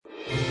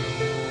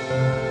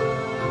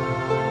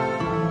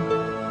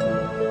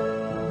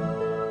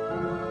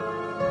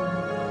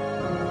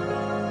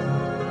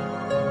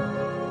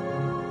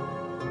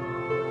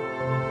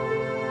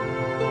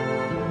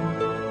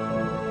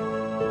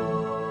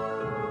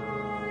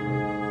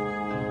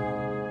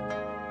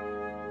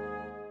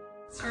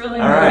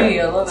me.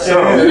 I love it.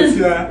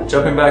 So,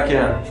 jumping back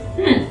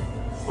in.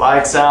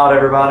 Lights out,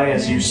 everybody,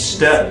 as you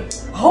step in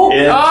Oh,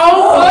 good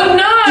the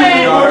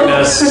night!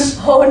 darkness.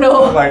 Oh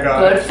no. Oh my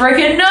god. Good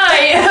freaking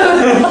night!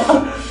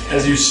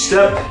 As you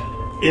step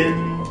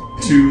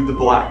into the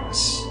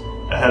blackness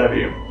ahead of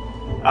you.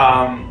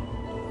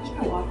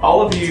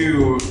 All of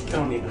you,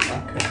 Don't even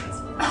look.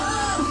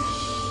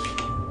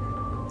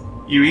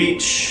 you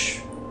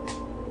each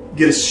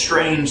get a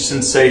strange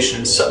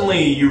sensation.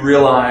 Suddenly you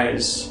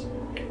realize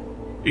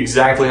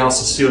exactly how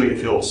Cecilia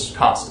feels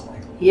constantly.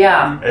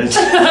 Yeah. As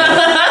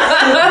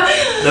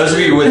those of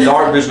you with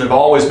dark vision have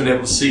always been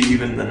able to see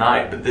even in the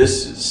night, but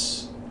this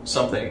is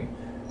something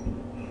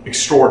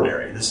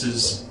extraordinary. This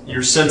is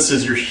your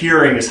senses, your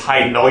hearing is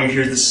heightened. All you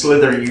hear is the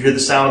slithering, you hear the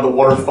sound of the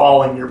water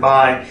falling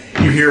nearby,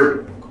 you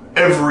hear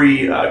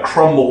every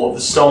crumble of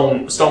the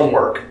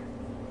stonework.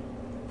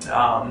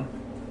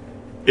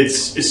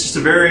 It's just a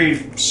very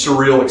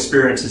surreal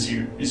experience as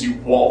you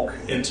walk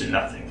into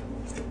nothing.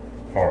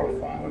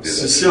 Horrifying. We'll do that.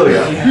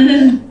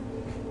 Cecilia,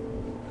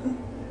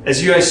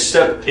 as you guys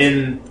step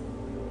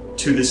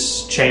into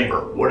this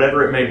chamber,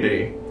 whatever it may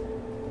be,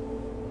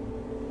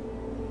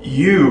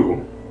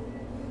 you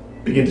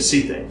begin to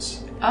see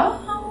things.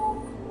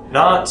 Oh.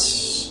 Not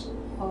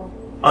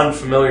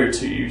unfamiliar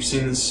to you. You've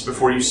seen this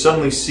before. You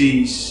suddenly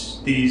see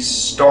these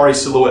starry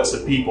silhouettes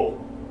of people.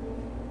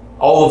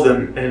 All of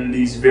them in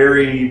these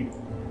very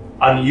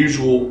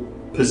unusual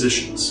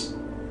positions.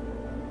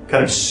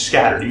 Kind of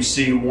scattered. You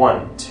see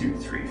 1, 2,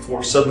 3,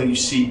 4. Suddenly you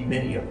see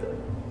many of them.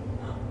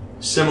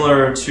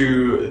 Similar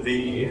to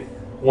the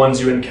ones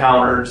you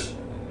encountered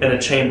in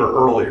a chamber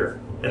earlier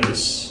in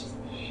this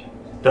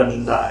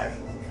dungeon dive.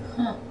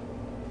 Huh.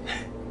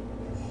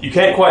 You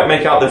can't quite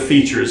make out their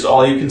features.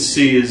 All you can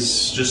see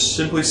is just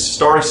simply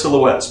starry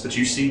silhouettes, but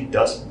you see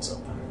dozens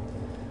of them.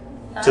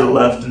 To the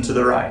left and to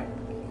the right.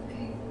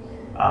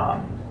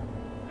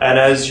 And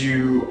as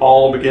you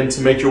all begin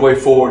to make your way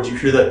forward, you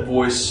hear that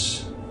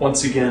voice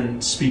once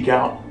again speak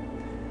out.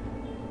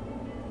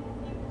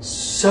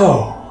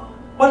 So,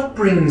 what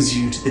brings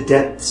you to the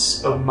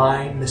depths of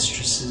my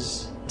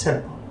mistress's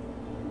temple?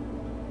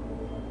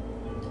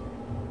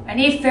 I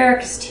need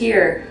Farrak's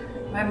tear.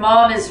 My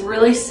mom is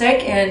really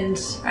sick and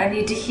I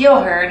need to heal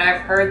her, and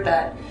I've heard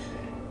that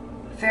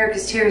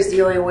Farrak's tear is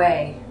the only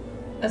way.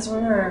 As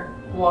we're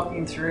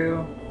walking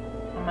through,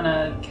 I'm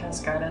gonna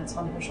cast guidance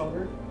on her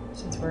shoulder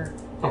since we're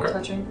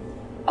touching.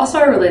 Also,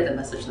 I relayed the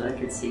message that I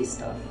could see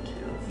stuff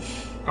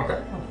too.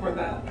 Okay. Before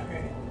that,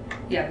 okay.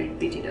 Yeah,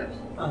 BT does.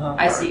 Uh-huh.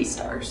 I see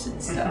stars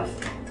and stuff.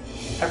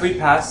 Have we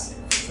passed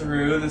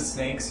through the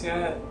snakes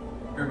yet?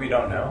 Or we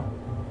don't know?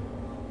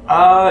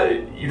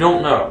 You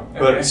don't know,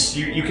 but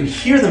Okay. you can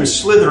hear them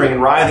slithering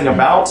and writhing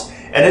about,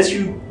 and as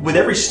with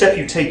every step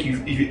you take,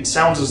 it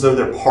sounds as though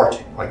they're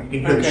parting. Like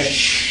you can hear them Okay.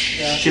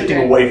 shifting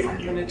Okay. away from I'm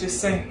you. gonna just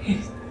say,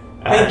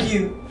 thank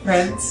you,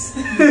 friends.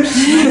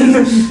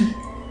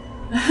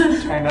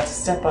 Try not to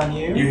step on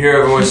you. You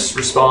hear a voice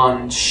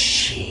respond,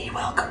 "She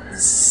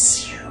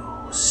welcomes you,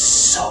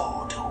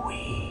 so do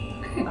we."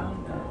 Oh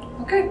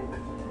no. Okay.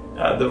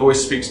 The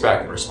voice speaks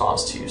back in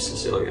response to you,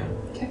 Cecilia.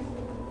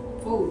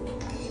 Ooh.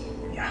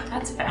 Yeah.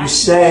 That's You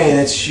fast. say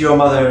that your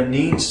mother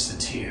needs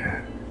the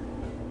tear.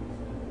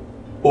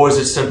 Or is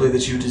it simply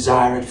that you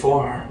desire it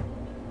for her?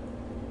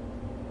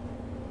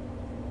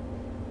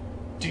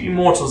 Do you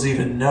mortals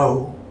even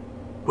know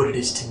what it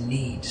is to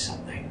need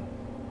something?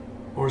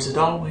 Or is it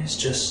always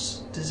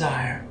just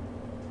desire?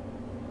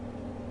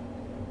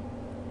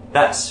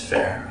 That's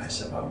fair, I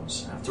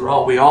suppose. After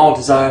all, we all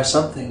desire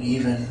something,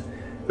 even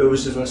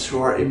those of us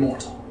who are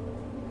immortal.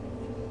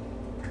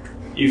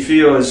 You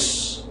feel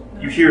as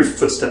you hear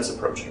footsteps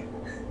approaching,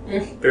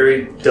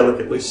 very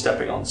delicately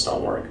stepping on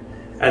stonework,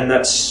 and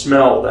that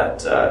smell,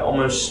 that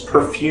almost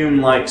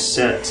perfume-like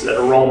scent, that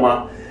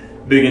aroma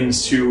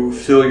begins to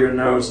fill your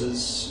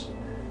noses.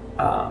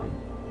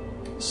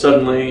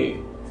 Suddenly,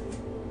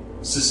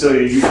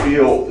 Cecilia, you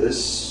feel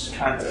this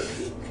kind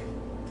of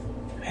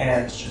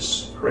hand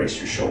just grace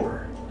your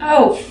shoulder.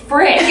 Oh,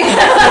 frick!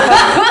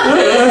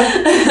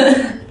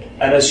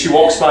 And as she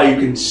walks by, you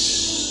can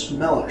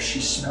smell her. She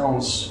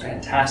smells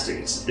fantastic.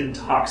 It's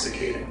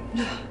intoxicating.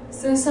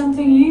 Is there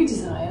something you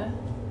desire?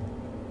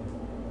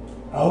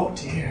 Oh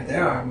dear,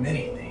 there are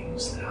many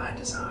things that I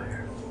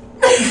desire.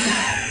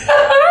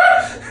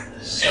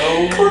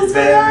 So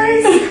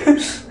very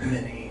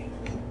many.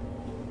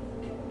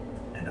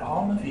 And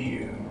all of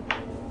you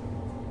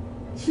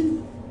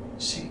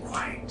seem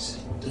quite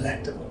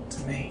delectable to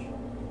me.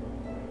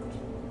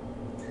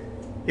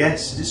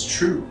 Yes, it is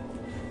true.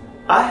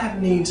 I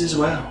have needs as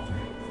well.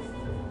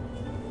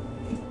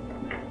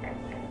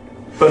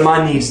 But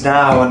my needs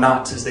now are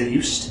not as they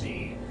used to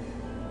be.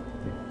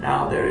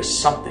 Now there is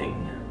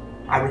something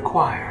I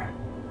require.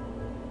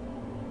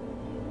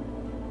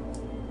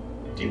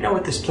 Do you know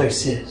what this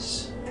place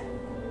is?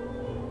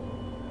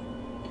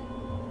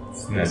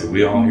 Now, do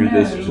we all hear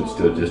this, or is it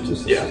still just to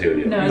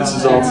Cecilia? No, This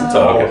is all to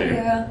talk okay. of you.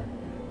 Yeah.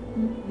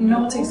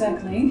 Not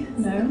exactly,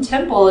 no.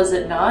 Temple, is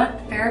it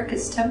not?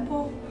 Farrak's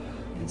temple?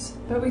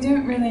 But we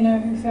don't really know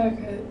who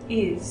Farrakha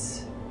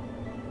is.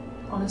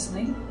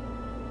 honestly,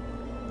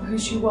 or who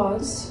she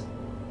was.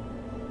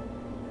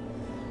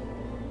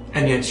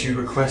 And yet you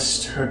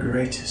request her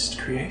greatest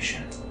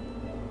creation.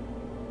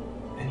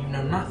 And you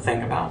know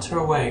nothing about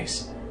her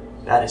ways.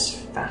 That is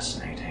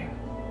fascinating.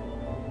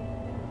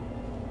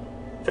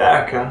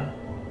 Verica,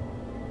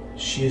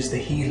 she is the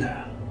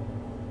healer.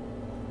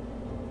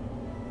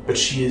 But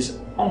she is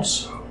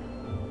also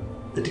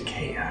the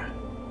decayer.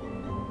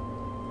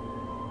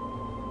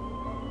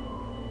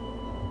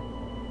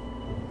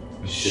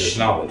 She has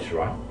knowledge,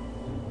 right?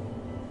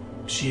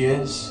 She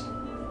is.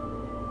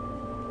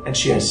 And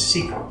she has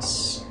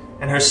secrets.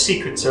 And her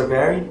secrets are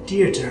very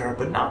dear to her,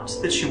 but not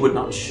that she would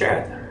not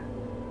share them.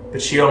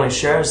 But she only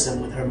shares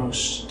them with her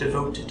most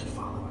devoted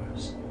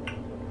followers.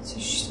 So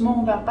she's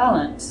more about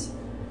balance.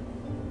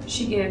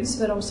 She gives,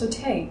 but also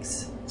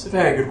takes. It's a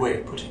very good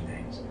way of putting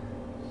things.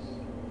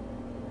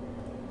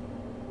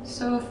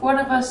 So if one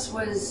of us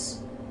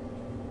was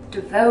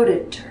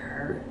devoted to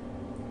her,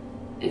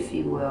 if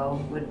you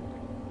will, would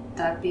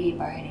that be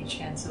by any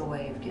chance a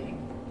way of getting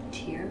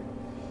Tyr?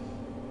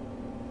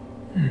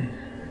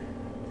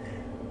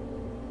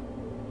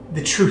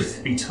 The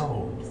truth be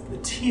told, the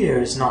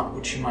Tyr is not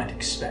what you might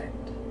expect.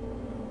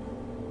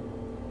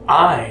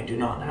 I do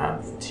not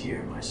have the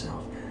Tyr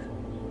myself,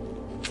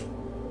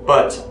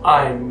 but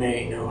I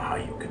may know how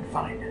you can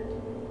find it.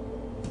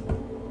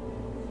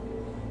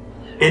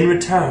 In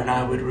return,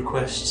 I would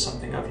request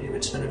something of you.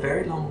 It's been a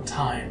very long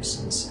time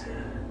since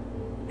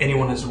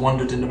anyone has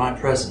wandered into my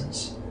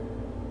presence.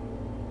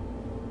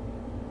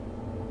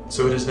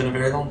 So it has been a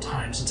very long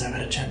time since I've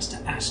had a chance to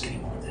ask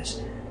anyone of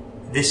this.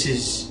 This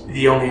is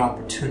the only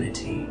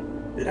opportunity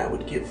that I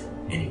would give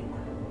anyone.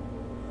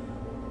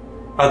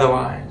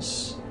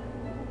 Otherwise,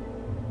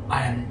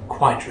 I am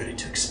quite ready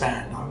to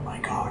expand on my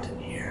garden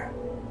here.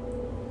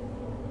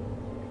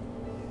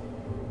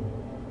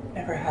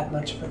 Never had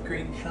much of a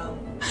green thumb.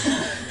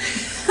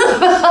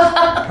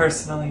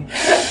 Personally.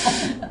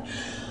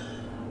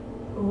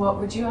 What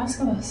would you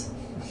ask of us?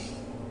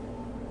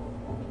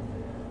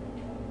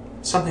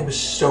 Something was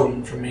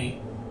stolen from me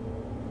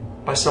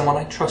by someone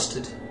I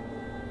trusted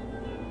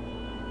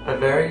a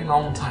very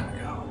long time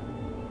ago.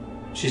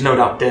 She's no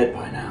doubt dead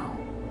by now.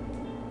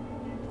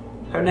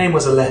 Her name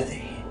was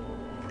Alethi.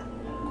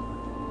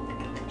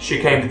 She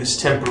came to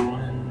this temple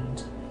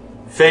and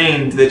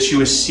feigned that she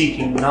was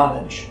seeking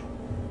knowledge.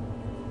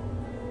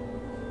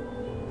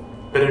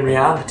 But in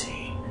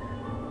reality,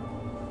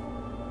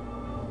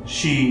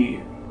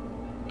 she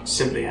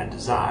simply had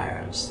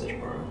desires that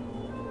were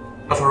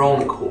of her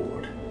own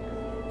accord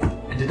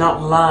and did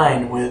not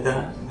align with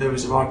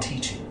those of our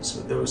teachings,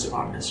 with those of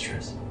our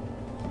mistress.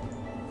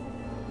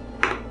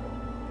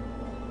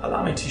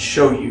 Allow me to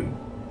show you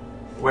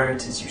where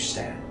it is you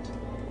stand.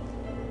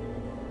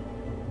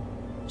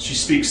 She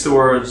speaks the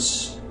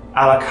words,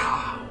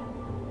 Alaka,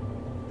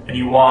 and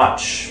you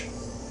watch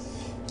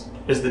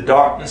as the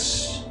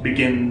darkness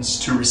begins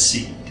to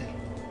recede,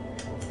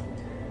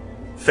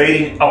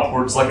 fading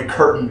upwards like a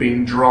curtain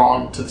being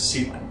drawn to the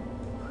ceiling,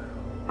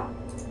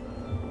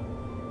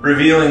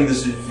 revealing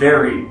this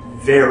very,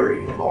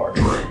 very large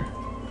room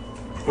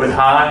with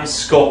high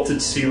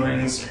sculpted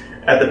ceilings,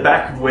 at the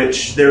back of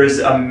which there is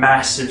a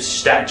massive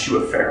statue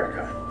of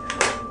Verica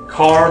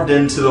carved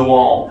into the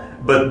wall.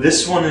 But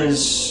this one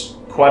is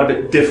quite a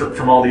bit different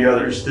from all the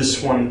others.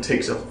 This one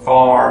takes a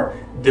far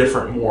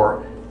different,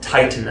 more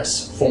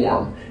titanous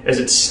form as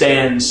it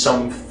stands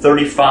some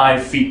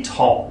 35 feet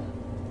tall.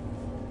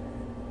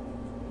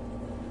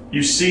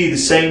 You see the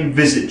same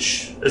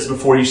visage as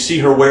before. You see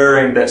her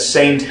wearing that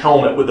same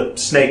helmet with the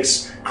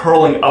snakes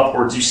curling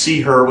upwards. You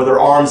see her with her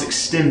arms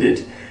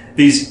extended.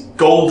 These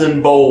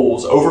golden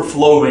bowls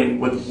overflowing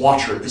with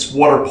water. This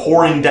water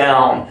pouring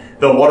down.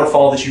 The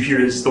waterfall that you hear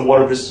is the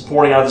water that's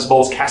pouring out of these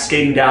bowls,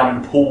 cascading down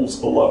into pools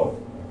below.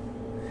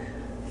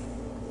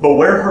 But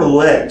where her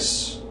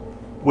legs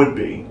would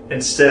be,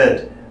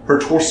 instead, her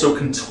torso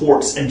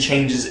contorts and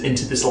changes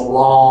into this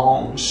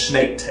long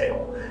snake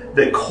tail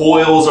that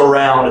coils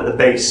around at the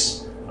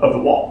base of the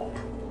wall,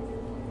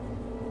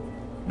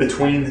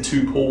 between the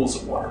two pools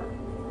of water.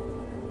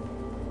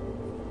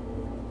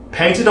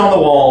 Painted on the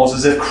walls,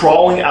 as if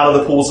crawling out of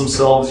the pools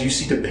themselves, you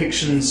see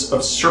depictions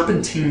of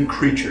serpentine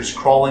creatures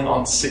crawling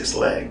on 6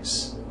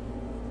 legs,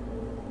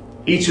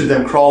 each of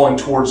them crawling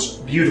towards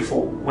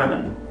beautiful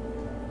women.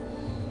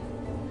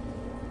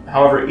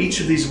 However, each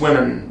of these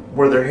women,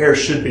 where their hair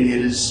should be,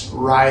 it is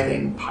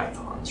writhing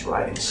pythons,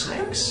 writhing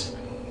snakes.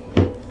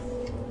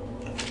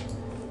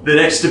 The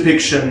next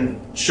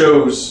depiction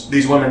shows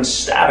these women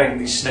stabbing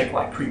these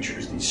snake-like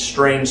creatures, these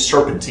strange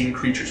serpentine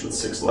creatures with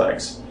 6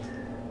 legs,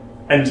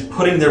 and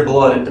putting their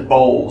blood into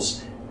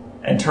bowls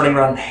and turning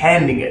around and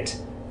handing it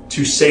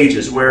to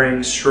sages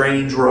wearing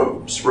strange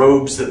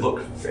robes that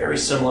look very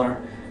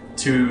similar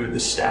to the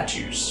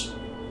statues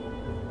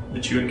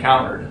that you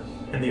encountered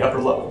in the upper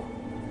level.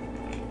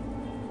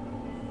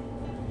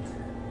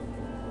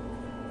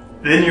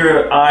 Then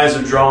your eyes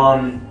are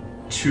drawn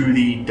to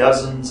the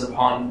dozens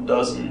upon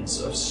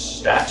dozens of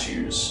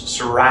statues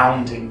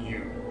surrounding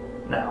you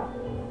now.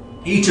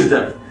 Each of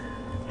them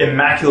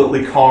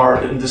immaculately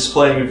carved and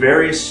displaying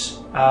various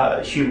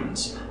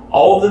humans,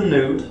 all of them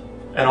nude,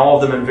 and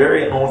all of them in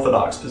very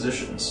unorthodox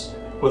positions,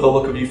 with a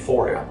look of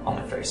euphoria on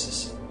their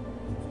faces.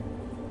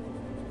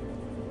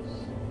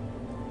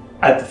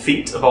 At the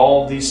feet of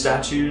all of these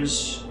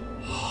statues,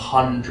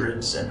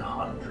 hundreds and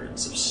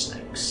hundreds of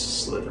snakes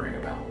slithering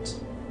about.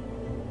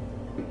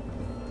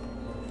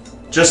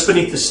 Just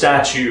beneath the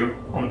statue,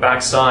 on the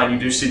back side, you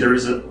do see there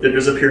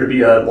does appear to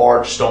be a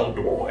large stone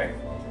doorway.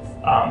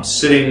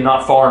 Sitting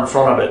not far in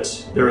front of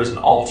it, there is an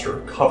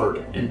altar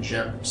covered in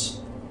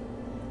gems,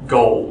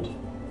 gold,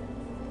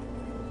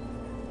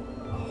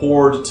 a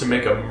hoard to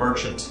make a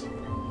merchant.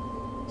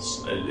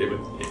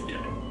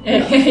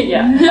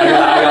 Yeah.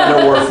 I got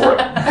no word for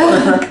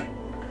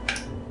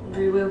it.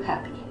 Real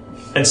happy.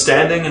 And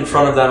standing in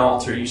front of that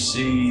altar, you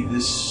see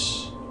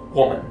this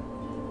woman.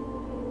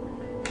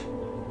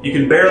 You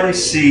can barely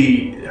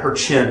see her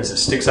chin as it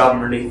sticks out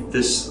underneath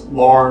this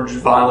large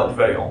violet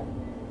veil.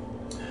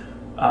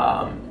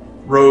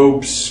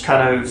 Robes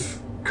kind of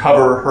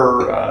cover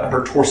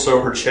her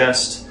torso, her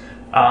chest.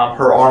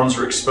 Her arms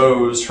are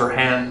exposed. Her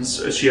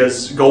hands, she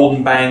has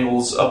golden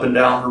bangles up and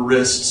down her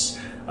wrists,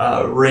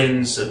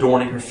 rings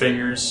adorning her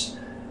fingers.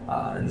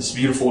 And this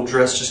beautiful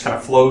dress just kind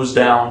of flows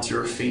down to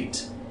her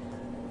feet.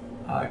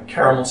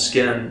 Caramel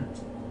skin.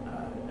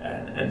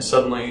 And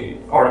suddenly,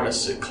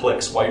 Artemis, it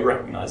clicks while you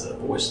recognize that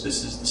voice.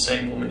 This is the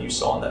same woman you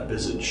saw in that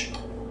visage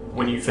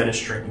when you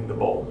finished drinking the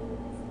bowl.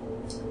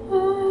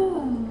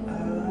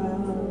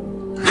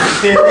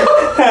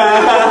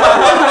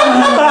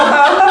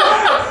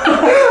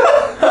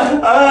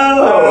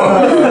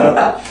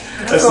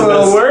 That's a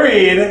little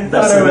worried.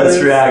 That's the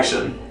best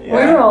reaction. We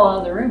were all out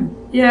of the room.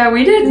 Yeah,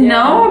 we didn't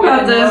know we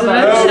about didn't this know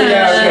about mission.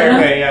 it.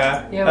 Okay,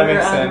 yeah. Yeah, That we were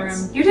makes out of the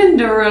sense. room. You didn't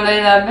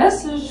relay that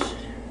message.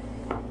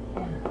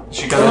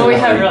 She Well, kind we of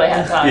haven't really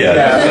had time.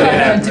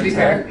 Yeah. To be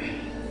fair.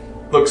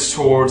 looks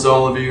towards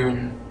all of you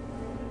and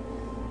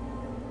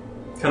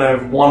kind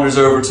of wanders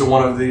over to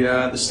one of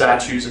the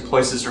statues and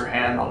places her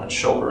hand on its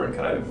shoulder and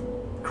kind of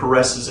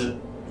caresses it.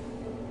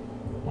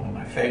 One of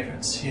my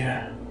favorites,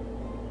 yeah.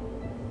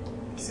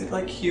 Is it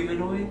like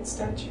humanoid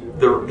statue?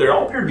 They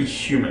all appear to be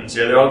humans,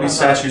 yeah. They all be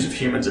statues of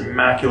humans,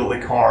 immaculately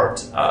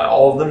carved.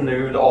 All of them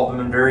nude, all of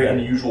them in very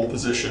unusual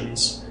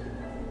positions.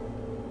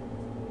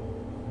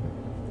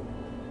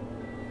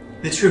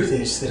 The truth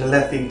is that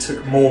Alethi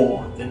took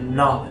more than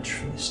knowledge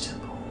from this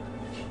temple.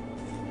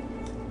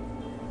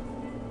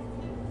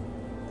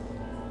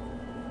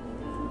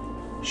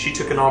 She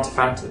took an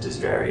artifact that is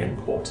very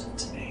important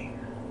to me.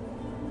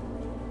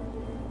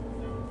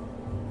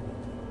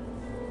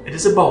 It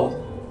is a bowl,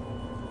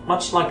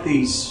 much like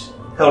these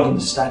held in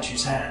the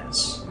statue's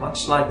hands,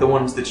 much like the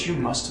ones that you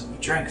must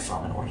have drank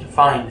from in order to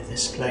find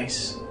this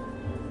place.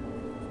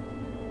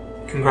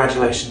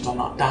 Congratulations on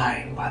not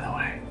dying, by the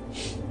way.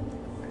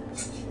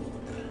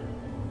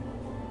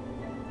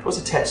 It was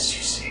a test,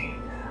 you see.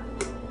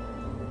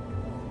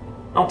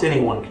 Not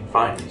anyone can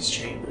find these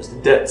chambers,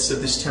 the depths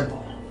of this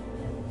temple.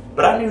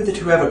 But I knew that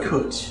whoever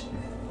could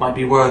might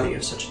be worthy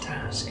of such a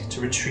task,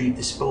 to retrieve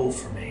this bowl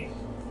for me.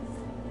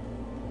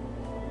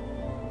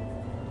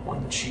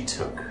 One that she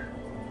took.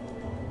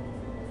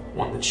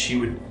 One that she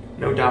would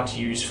no doubt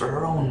use for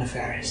her own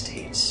nefarious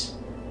deeds.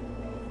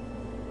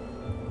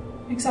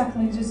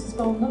 Exactly does this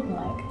bowl look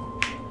like?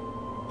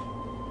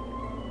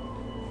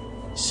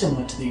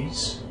 Similar to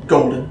these,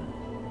 golden,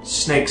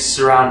 snakes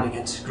surrounding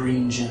it,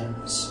 green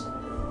gems.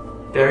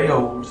 Very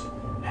old,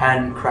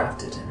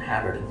 handcrafted and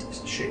hammered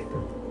into shape.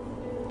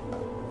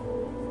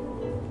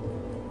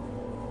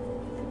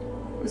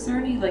 Was there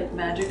any like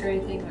magic or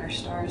anything or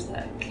stars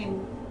that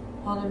came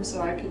on him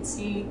so I could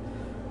see?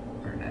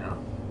 Or no?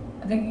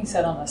 I think he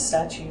said on the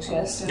statues,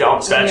 yes. Yeah,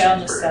 on statues, Yeah, on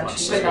the very much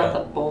statues. so, But yeah. not the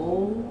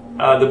bowl?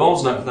 The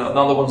bowls, not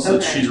the ones that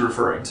Okay. she's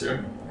referring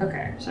to.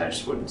 Okay, so I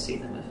just wouldn't see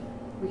them if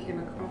we came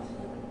across them.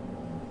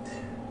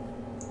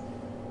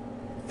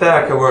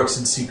 Therica works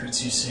in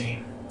secrets, you see.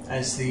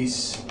 As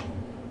these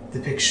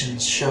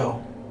depictions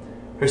show,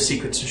 her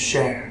secrets are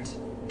shared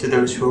to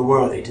those who are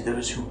worthy, to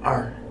those who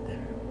earn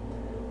them.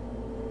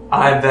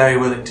 I am very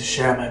willing to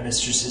share my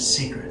mistress's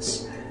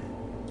secrets,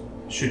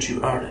 should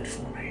you earn it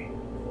for me.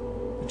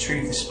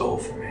 Retrieve this bowl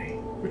for me.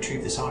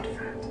 Retrieve this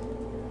artifact.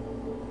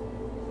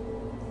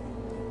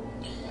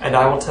 And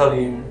I will tell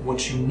you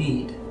what you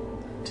need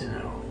to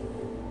know.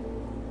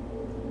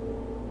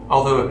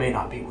 Although it may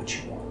not be what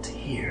you want to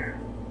hear.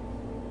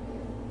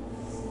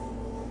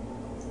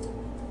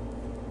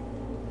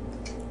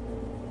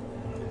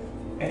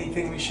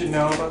 Anything we should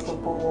know about the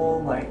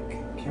bowl? Like,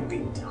 can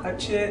we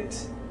touch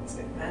it? Is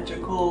it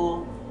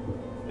magical?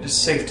 It is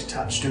safe to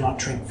touch. Do not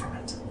drink from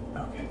it.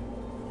 Okay.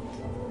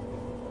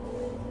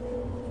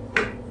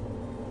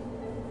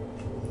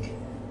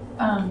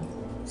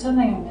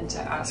 Something I meant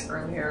to ask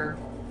earlier.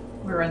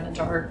 We were in the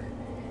dark.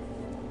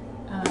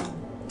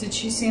 Did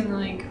she seem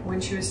like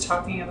when she was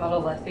talking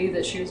about Alethi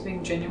that she was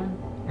being genuine?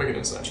 Make an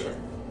insight check.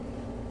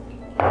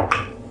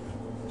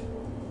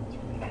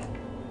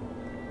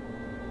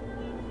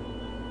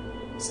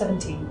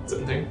 17.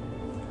 17.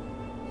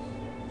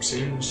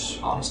 Seems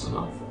honest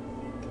enough.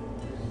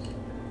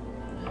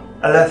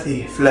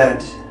 Alethi fled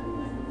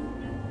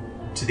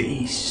to the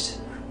east.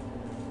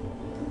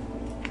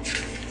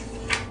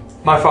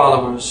 My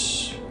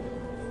followers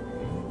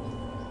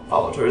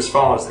followed her as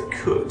far as they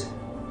could,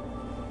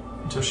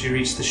 until she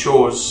reached the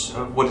shores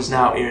of what is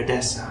now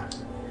Iridessa.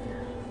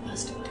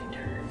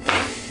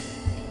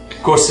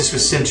 Of course, this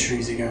was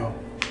centuries ago.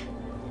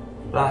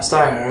 Last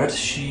I heard,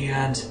 she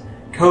had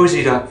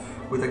cozied up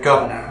with the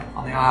governor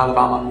on the Isle of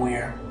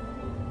Amanweir.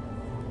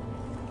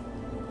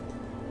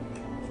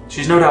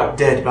 She's no doubt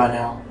dead by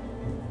now,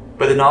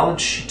 but the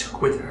knowledge she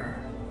took with her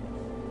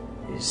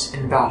is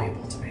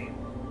invaluable to me.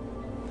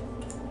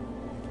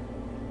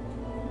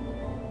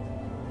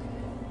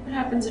 What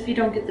happens if you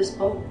don't get this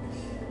bowl?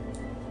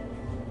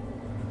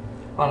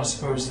 Well, I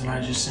suppose then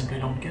I just simply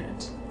don't get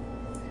it.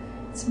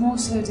 It's more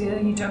so, dear,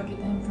 you don't get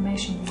the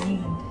information you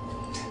need.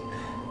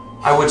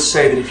 I would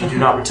say that if you do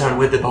not return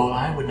with the bowl,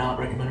 I would not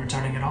recommend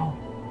returning at all.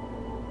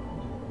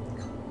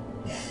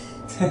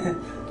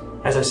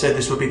 As I said,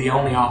 this will be the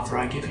only offer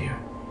I give you.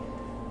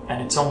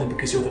 And it's only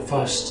because you're the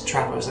first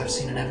travelers I've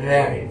seen in a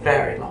very,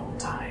 very long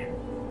time.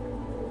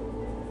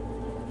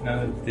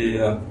 Now,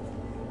 the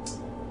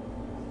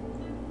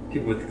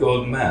people with the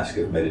golden mask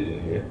have made it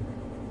in here.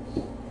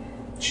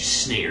 She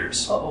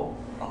sneers. Uh-oh.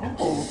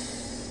 Oh.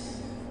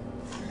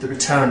 The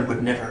returned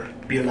would never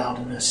be allowed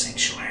in this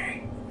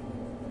sanctuary,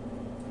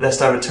 lest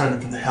I return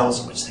them from the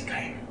hells in which they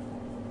came.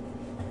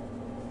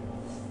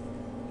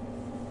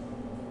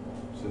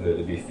 So they're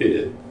to be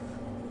feared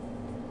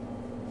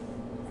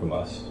from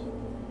us.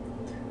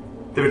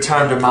 The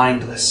returned are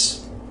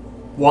mindless,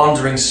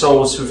 wandering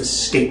souls who have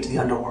escaped the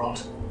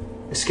underworld,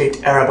 escaped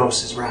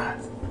Erebos'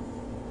 wrath.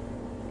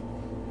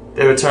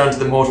 They return to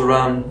the mortal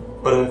realm,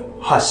 but a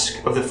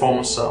husk of their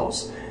former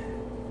selves.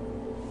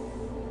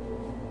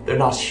 They're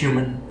not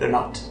human, they're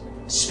not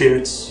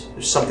spirits,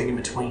 there's something in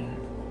between.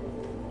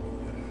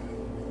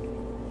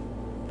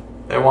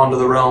 They wander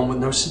the realm with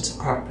no sense of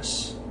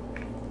purpose,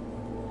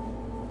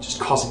 just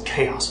causing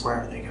chaos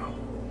wherever they go.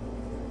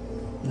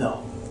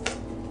 No.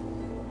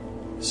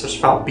 Such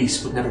foul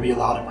beasts would never be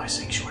allowed in my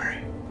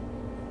sanctuary.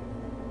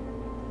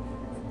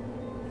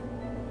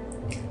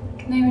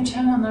 Can they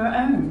return on their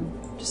own?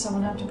 Does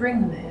someone have to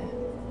bring them here?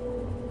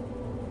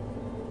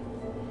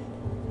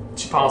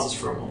 She pauses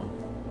for a moment.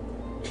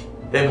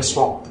 They must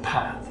walk the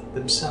path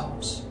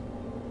themselves.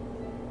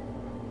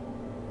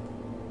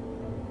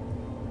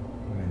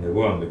 I mean, they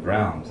were on the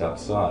grounds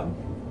outside,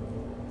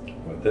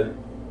 weren't they?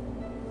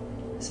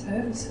 I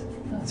suppose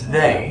that's what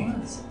They? it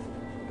was.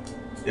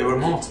 There were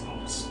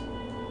multiples.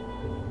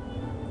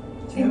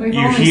 I think we've You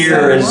only hear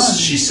seen as one.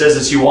 she says,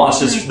 as you watch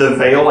this, the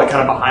veil, like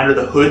kind of behind her,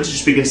 the hood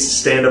just begins to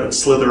stand up and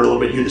slither a little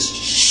bit. You hear this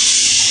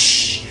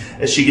shh.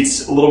 As she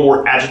gets a little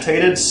more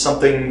agitated,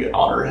 something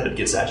on her head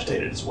gets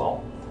agitated as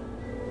well.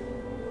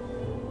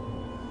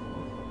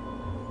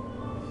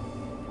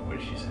 What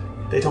did she say?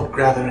 They don't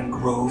gather in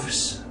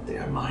groves. They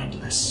are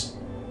mindless.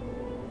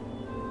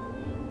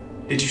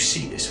 Did you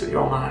see this with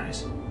your own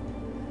eyes?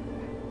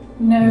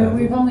 No, No.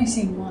 we've only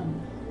seen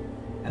one.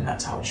 And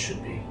that's how it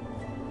should be.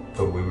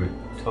 But we were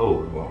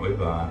told, weren't we,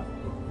 by...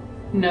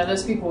 No,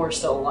 those people were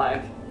still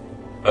alive.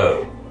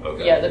 Oh,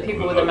 okay. Yeah, the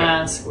people with the Okay.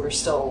 mask were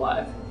still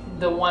alive.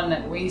 The one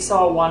that we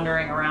saw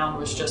wandering around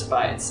was just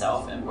by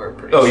itself, and we're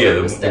pretty Oh, sure yeah, it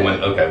the was dead. one,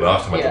 okay, well, I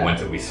was talking about Yeah. the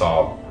ones that we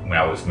saw when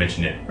I was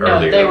mentioning it No,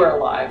 earlier. they were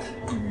alive.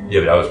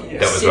 Yeah, but that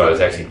Yes. was what I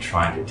was actually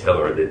trying to tell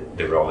her, that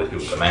there were all these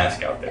people with a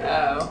mask out there.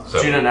 Oh. So,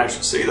 She didn't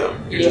actually see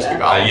them. You Yeah. just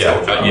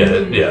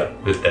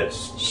forgot.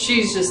 That's...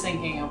 She's just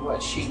thinking of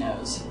what she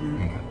knows.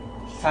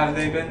 Have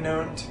they been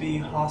known to be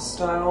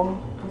hostile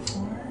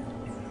before?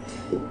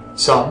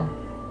 Some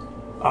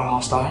are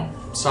hostile,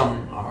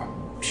 some are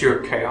pure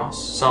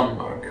chaos, some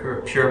are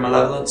pure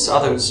malevolence,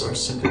 others are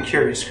simply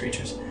curious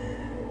creatures.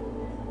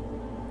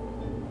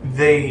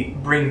 They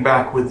bring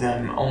back with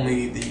them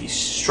only the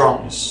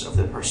strongest of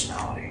their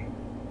personality,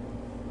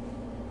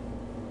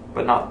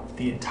 but not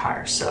the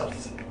entire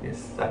self,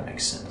 if that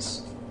makes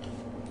sense.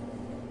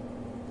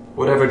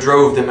 Whatever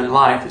drove them in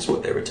life is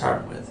what they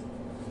return with.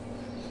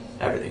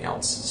 Everything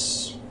else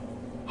is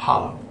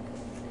hollow.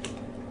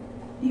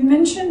 You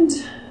mentioned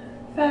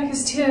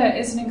Fergus Tyr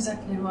isn't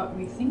exactly what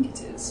we think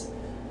it is.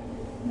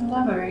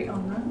 Elaborate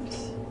on that.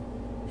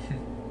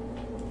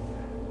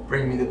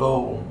 Bring me the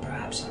bowl,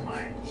 perhaps I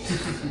might.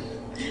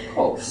 Of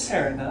course.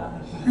 Fair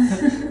enough.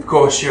 Of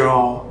course, you're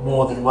all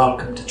more than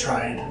welcome to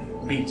try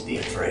and beat the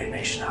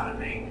information out of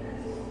me.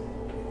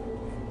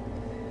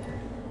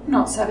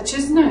 Not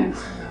savages, no.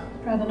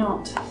 Rather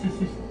not.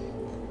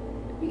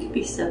 We could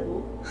be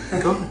civil.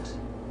 Good.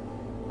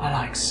 I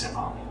like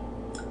civil.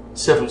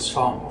 Civil's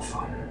far more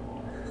fun.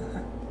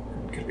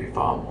 It could be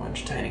far more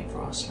entertaining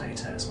for us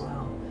later as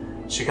well.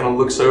 She kind of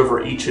looks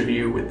over each of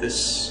you with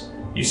this.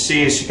 You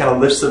see as she kind of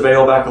lifts the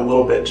veil back a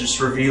little bit, just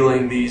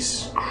revealing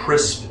these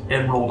crisp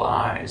emerald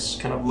eyes,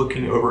 kind of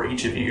looking over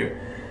each of you.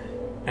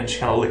 And she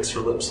kind of licks her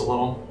lips a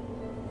little.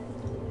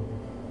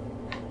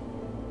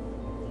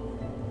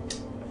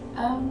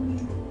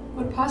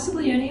 Would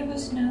possibly any of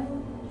us know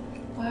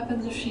what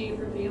happens if she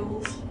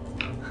reveals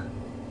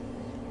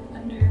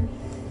under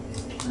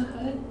the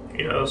hood?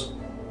 He knows.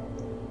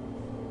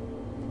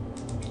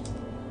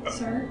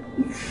 Sir?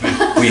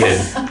 We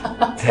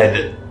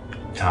had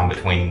time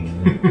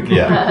between.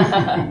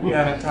 Yeah. We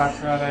haven't talked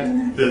about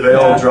it. The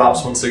veil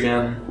drops once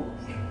again.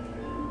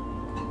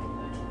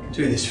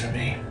 Do this for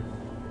me.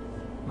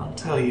 I'll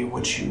tell you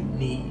what you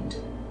need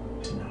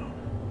to know.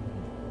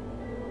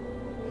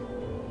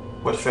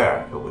 What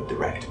Farrakha would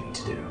direct me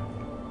to do.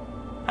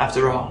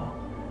 After all,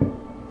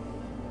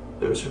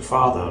 those who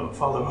follow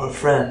her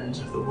friends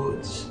of the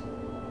woods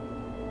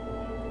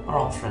are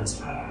all friends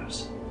of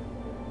hers.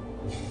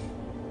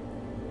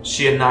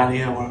 She and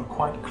Nylia were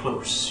quite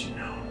close, you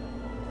know.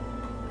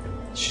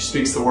 She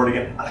speaks the word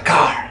again,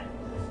 Alakar,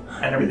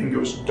 and everything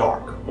goes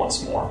dark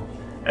once more,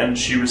 and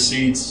she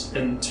recedes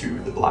into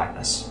the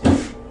blackness.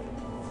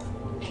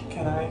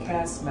 Can I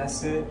cast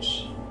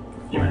message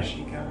You before may.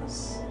 she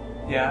goes?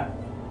 Yeah.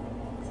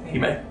 You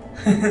may.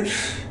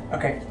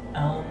 Okay.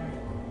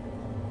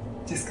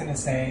 Just gonna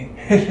say,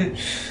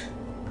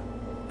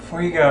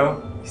 before you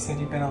go, you said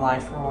you've been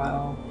alive for a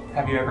while.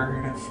 Have you ever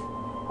heard of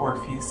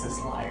Orpheus's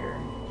lyre?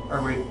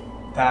 Or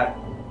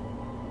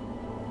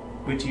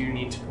would you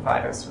need to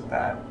provide us with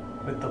that,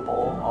 with the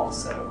bowl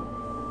also?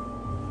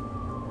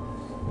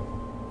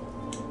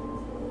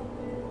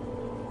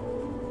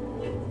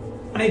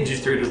 I need you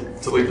three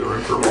to leave the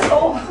room for a moment.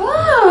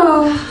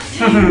 Oh,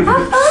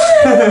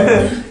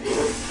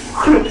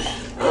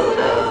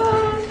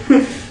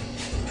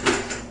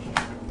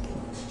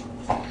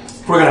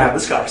 We're gonna have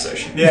this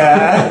conversation.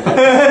 Yeah.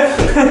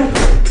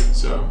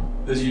 So,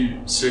 as you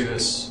say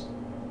this,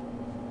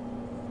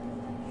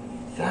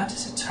 that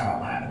is a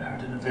term I haven't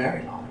heard in a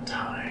very long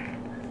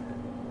time.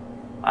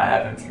 I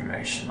have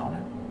information on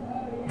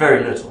it.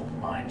 Very little,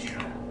 mind you.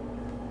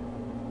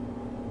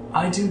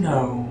 I do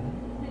know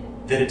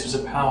that it was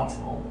a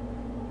powerful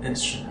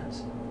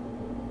instrument,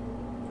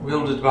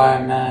 wielded by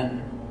a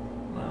man,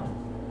 well,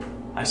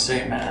 I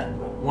say man,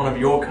 but one of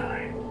your kind.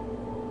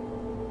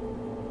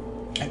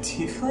 A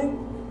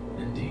tiefling?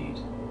 Indeed.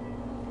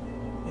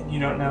 And you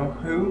don't know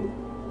who?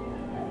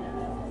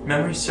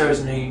 Memory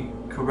serves me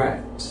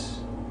correct.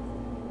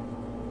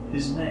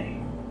 His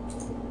name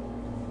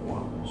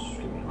was...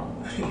 Give me a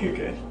moment. You're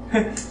good.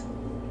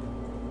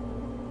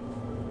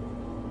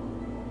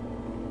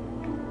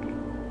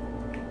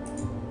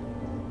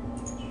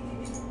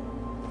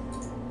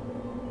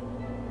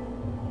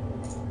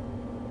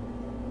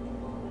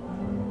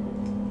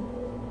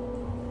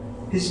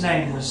 His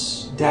name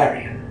was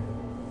Darian.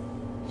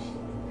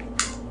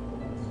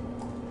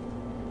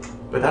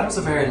 But that was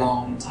a very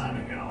long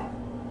time ago.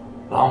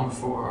 Long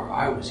before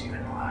I was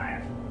even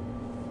alive.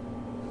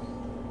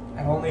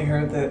 I've only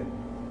heard that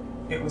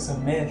it was a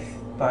myth,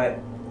 but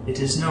It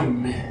is no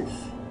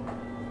myth.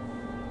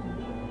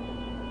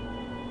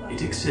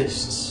 It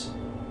exists,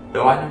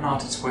 though I know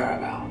not its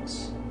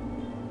whereabouts.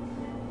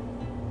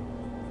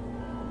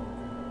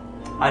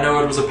 I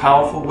know it was a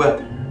powerful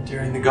weapon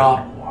during the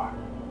God War.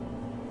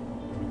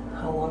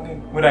 how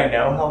long would I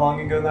know how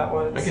long ago that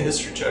was? Make a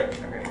history check.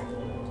 Okay.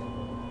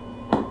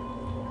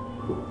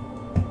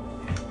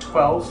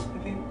 12, I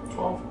think.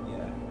 12.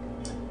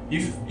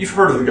 Yeah. You've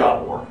heard of the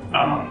God War.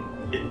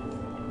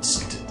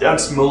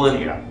 That's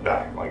millennia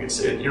back. Like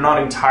you're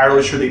not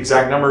entirely sure the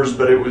exact numbers,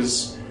 but it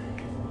was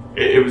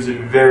a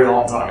very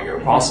long time ago.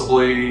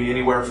 Possibly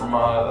anywhere from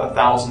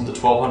 1,000 to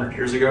 1,200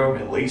 years ago,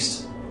 at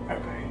least.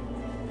 Okay.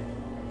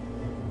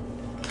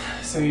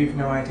 So you've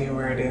no idea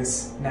where it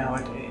is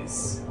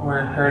nowadays, or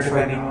heard of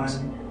afraid anyone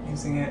not.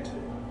 using it?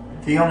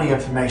 The only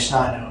information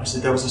I know is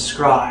that there was a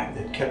scribe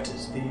that kept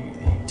the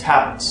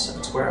tablets of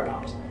its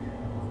whereabouts.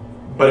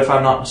 But if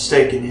I'm not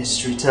mistaken,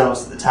 history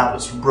tells that the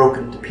tablets were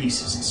broken to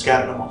pieces and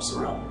scattered amongst the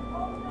realm.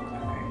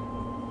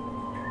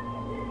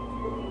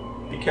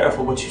 Be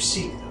careful what you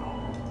seek,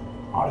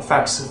 though.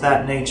 Artifacts of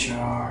that nature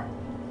are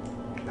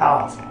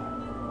powerful,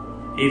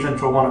 even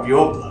for one of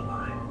your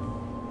bloodline.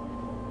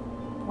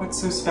 What's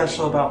so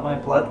special about my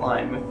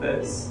bloodline with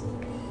this?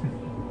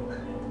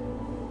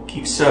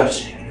 Keep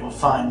searching, and you'll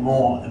find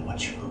more than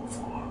what you look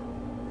for.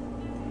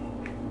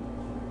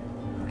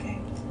 Okay.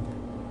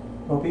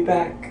 We'll be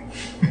back.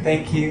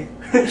 Thank you.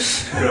 I'm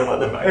gonna let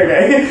them back.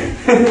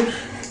 Okay.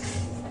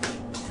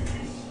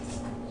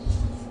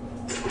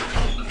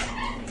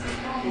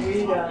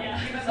 We got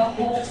Give us a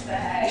whole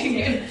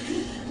bag.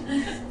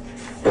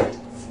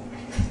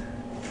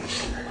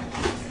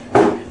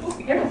 Oh,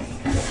 be careful.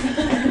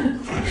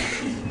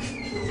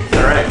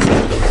 Alright.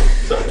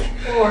 So,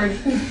 Lord.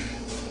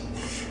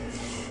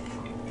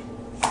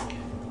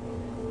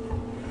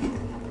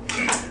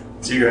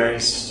 so you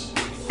guys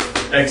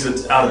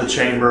exit out of the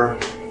chamber,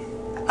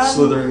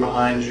 slithering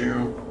behind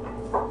you.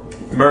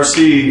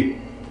 Mercy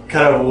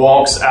kind of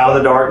walks out of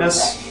the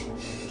darkness.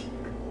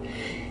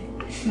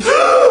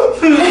 Oh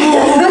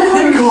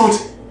my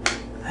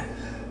god!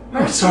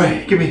 Oh,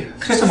 sorry, give me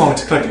just a moment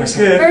to collect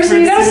myself.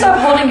 Mercy, you gotta stop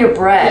holding your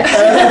breath.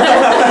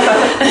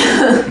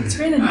 It's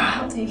really not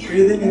healthy.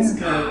 breathing is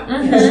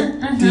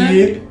good.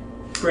 Deep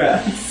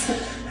breaths.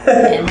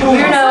 In through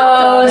your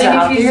nose,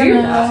 out through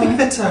your I think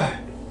nose. that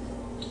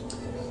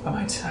I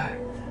might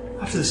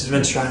after this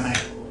adventure I may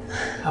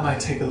I might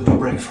take a little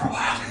break for a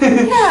while.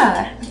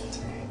 Yeah,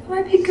 it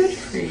might be good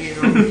for you.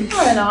 I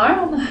don't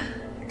know, on the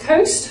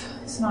coast,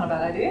 it's not a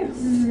bad idea.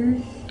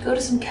 Go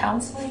to some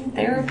counseling,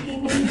 therapy,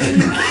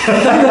 maybe.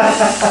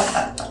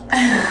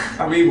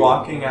 Are we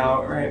walking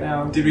out right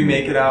now? Did we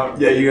make it out?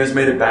 Yeah, you guys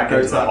made it back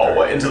into the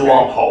hallway, into the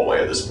long hallway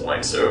at this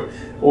point. So,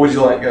 what would you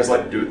guys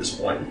like to do at this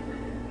point?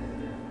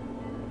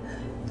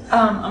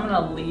 I'm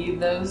gonna leave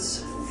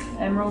those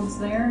emeralds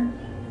there,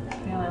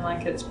 feeling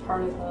like it's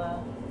part of the...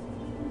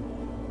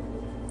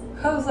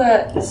 How's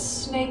that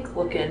snake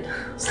looking?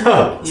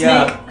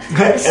 Yeah.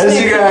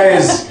 As you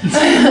guys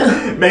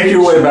make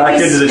your way back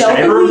into the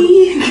chamber,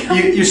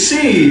 you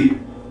see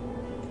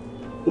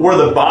where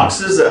the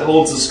boxes that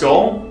holds the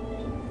skull.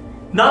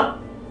 Not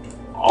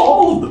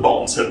all of the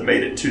bones have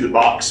made it to the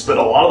box, but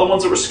a lot of the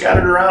ones that were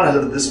scattered around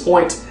have at this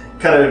point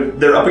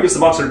they're up against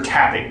the box, they're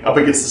tapping up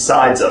against the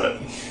sides of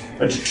it.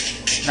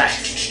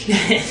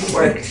 Nice.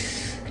 Work.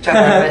 Good job,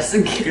 Artemis.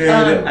 Good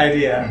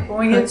idea. When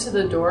we get to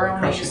the door, I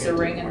want to use the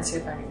ring and see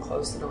if I can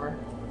close the door.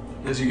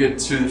 As you get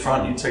to the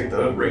front, you take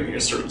the ring in a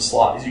certain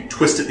slot. As you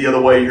twist it the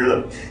other way, you hear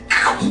the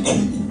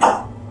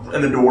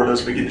and the door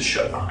does begin to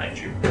shut behind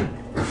you.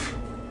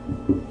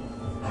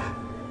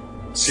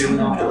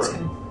 Sealing off the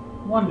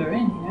room. Wander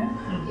in, you know?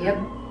 Yep.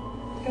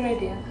 Good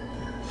idea.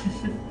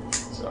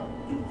 So,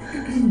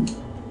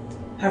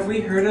 Have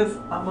we heard of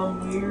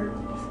Amamwir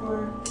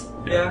before?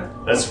 Yeah.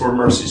 that's where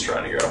Mercy's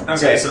trying to go. Okay.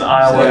 So it's an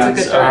island.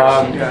 That's a good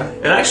direction. Yeah.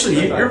 And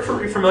actually, you're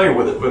pretty familiar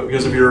with it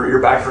because of your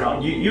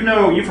background. You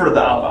know, you've heard of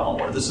the Isle of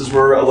Alamore. This is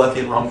where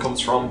Alethian rum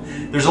comes from.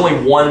 There's only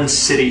one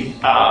city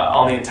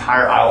on the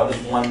entire island.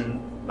 There's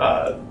one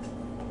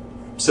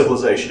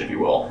civilization, if you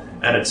will,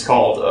 and it's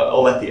called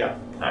Alethia,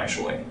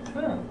 actually.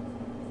 Oh.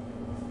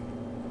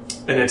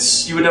 And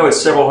you would know it's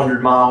several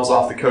hundred miles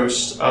off the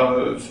coast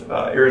of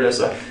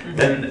Iridessa.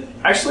 And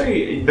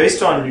actually,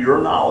 based on your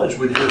knowledge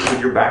with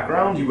your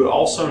background, you would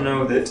also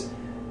know that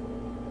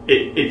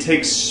it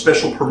takes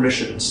special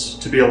permissions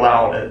to be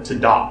allowed to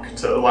dock,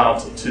 to allow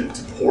to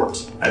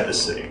port at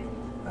this city.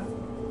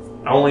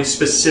 Only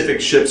specific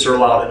ships are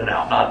allowed in and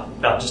out.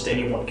 Not just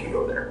anyone can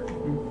go there.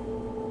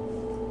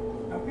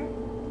 Okay.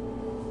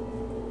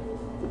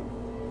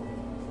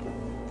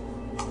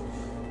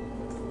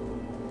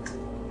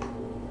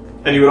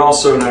 And you would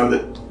also know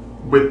that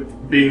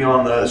with being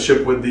on the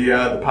ship with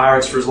the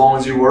pirates for as long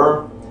as you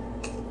were,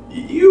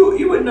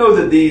 you would know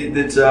that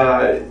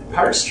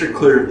pirates steer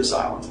clear of this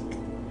island.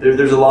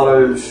 There's a lot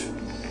of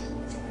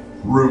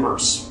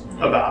rumors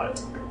about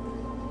it.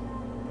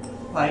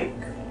 Like?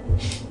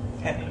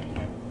 Any?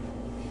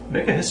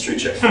 Make a history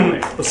check for me.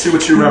 Let's see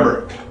what you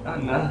remember. Oh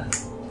no.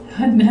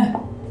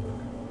 No.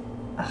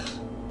 I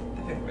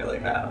did really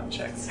bad on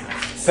checks.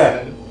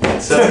 7.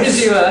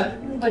 Because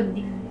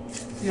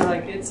you're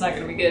like, it's not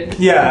going to be good.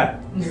 Yeah.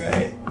 You're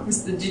right.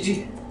 It's the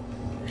GG.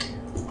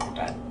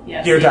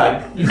 Yeah. You're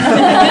done.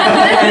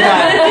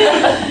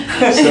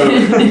 So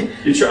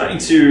you're trying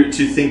to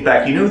think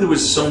back. You know there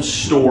was some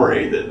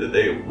story that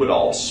they would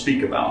all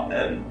speak about,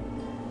 and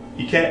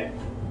you can't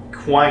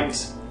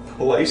quite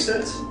place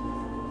it.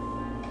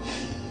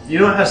 You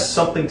know it has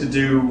something to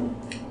do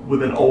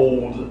with an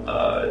old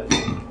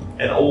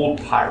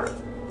pirate.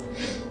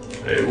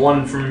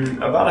 One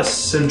from about a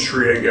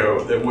century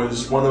ago that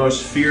was one of the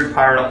most feared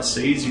pirate on the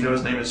seas. You know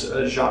his name is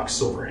Jacques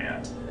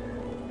Silverhand.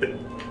 But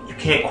you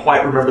can't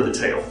quite remember the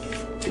tale.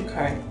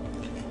 Okay.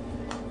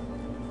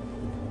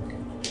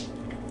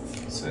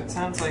 So it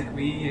sounds like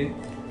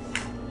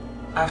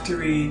after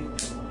we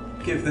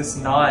give this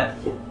knot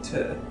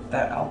to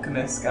that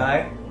alchemist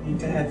guy, we need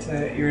to head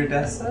to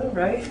Iridessa,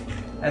 right?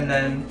 And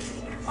then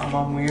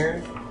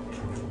Amamwir,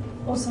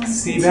 Also,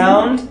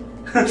 seabound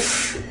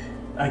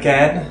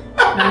again.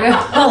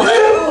 Well,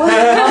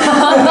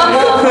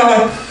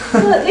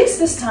 at least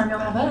this time you'll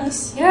have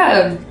us.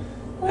 Yeah.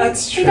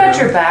 That's We true. got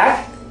your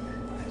back.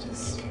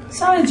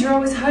 Besides, you're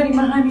always hiding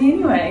behind me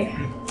anyway.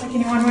 Like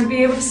anyone would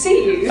be able to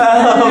see you.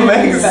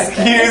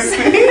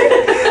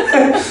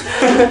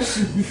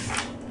 Excuse me.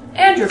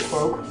 And your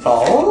cloak.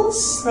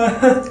 False?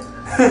 I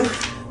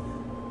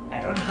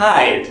don't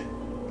hide.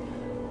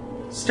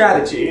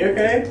 Strategy,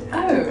 okay?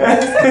 Oh,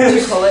 that's what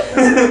you call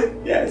it.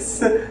 Yes.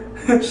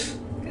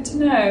 Good to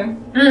know.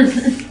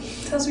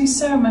 Tells me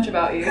so much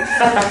about you.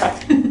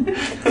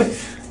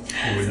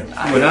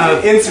 When I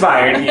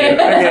Inspired you,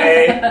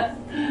 okay?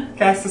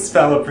 Cast a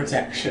spell of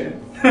protection.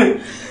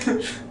 I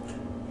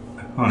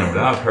don't know, but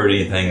I've heard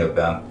anything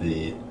about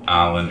the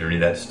island or any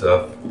of that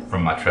stuff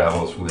from my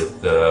travels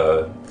with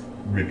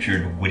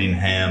Richard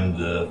Whittingham,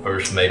 the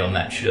first mate on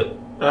that ship.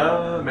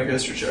 Make a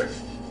history check.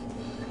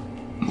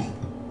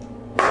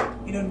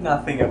 You know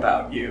nothing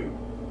about you.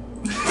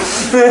 16.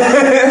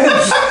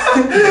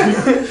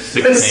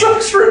 It's so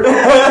true.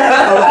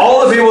 Of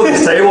all the people at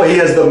this table, he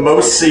has the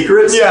most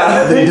secrets.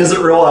 Yeah. That he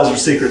doesn't realize are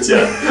secrets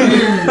yet.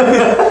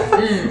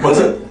 Was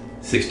it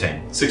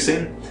 16.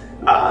 16?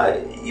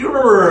 You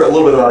remember a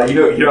little bit about it.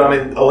 You know. I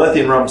mean,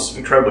 Alethian rum's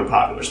incredibly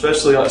popular,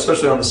 especially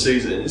on the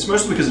seas. It's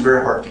mostly because it's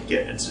very hard to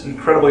get. It's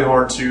incredibly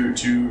hard to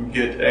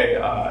get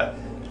a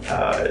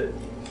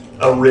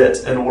a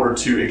writ in order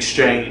to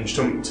exchange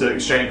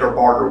or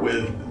barter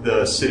with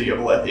the city of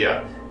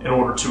Alethea in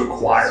order to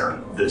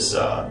acquire this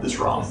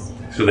rum.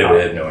 So they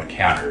would have no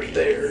encounters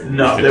there.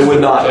 No, they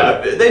would not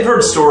have. They've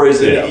heard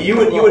stories, and Yeah. you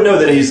would know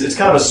that it's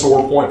kind of a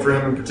sore point for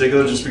him in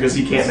particular, just because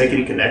he can't make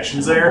any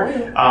connections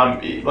there.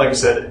 Like I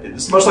said,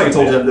 it's much like I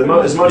told him.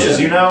 As much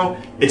as you know,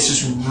 it's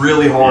just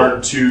really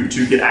hard to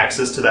get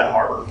access to that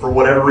harbor for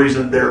whatever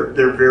reason. They're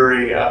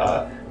very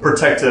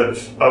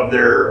protective of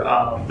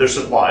their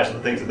supplies and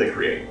the things that they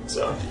create.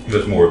 So It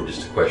was more of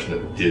just a question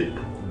of did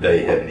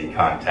they have any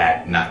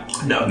contact? no,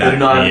 they do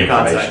not have any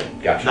contact. information.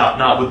 Gotcha.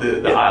 Not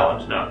with the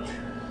island. No.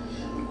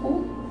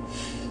 Cool.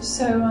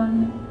 So,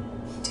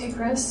 take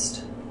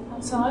rest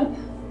outside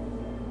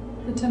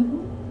the temple.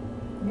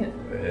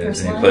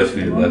 Is there any place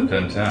we left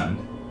unturned?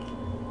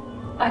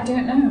 I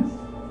don't know.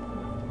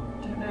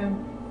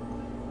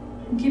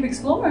 Keep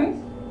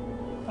exploring.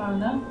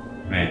 Find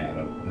out. Man, I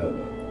don't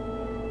know.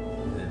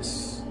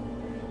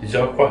 Did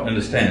y'all quite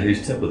understand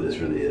whose temple this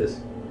really is?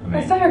 I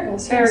mean,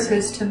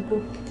 Farrakhan's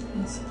temple.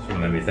 Yes. so it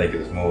made me think it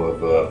was more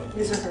of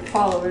These are her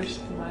followers,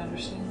 from my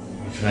understanding.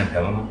 what's her name,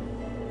 Helena?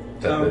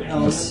 Is that Oh, the-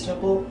 Helena's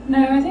temple?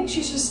 No, I think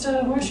she's just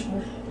a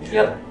worshiper.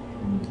 Yep.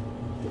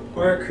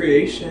 Or a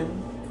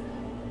creation.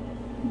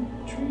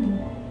 True.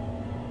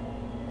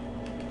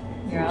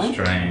 Yeah.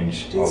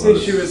 Strange. Did all say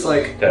those she was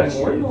like statues.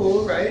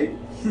 immortal, right?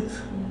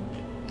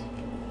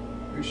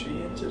 Was she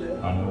into that?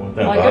 I don't know what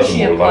that Well, I was. guess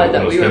she I'm implied that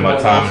gonna we spend were my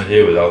both time in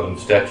here with all them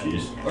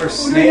statues. Or We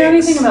snakes? don't know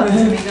anything about the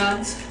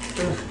demigods.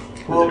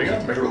 Well, we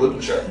got to make a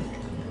religion check.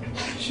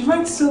 She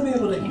might still be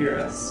able to hear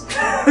us.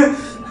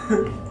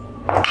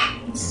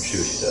 I'm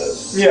sure she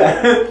does.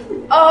 Yeah.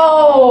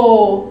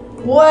 Oh,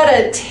 what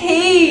a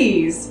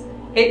tease!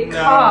 It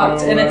No.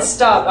 cocked and it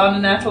stopped on a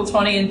natural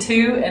 20 and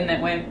 2, and it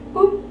went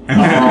boop.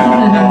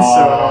 That's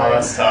so annoying.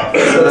 That's tough.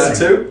 So that's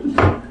a 2?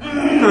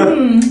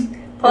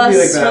 Plus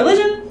like that.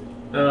 religion,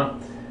 No.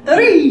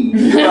 3.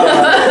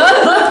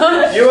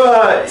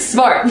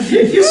 Smart.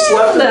 You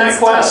slept in that That's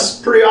class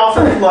pretty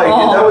often. Like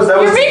Oh. that was.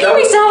 You're making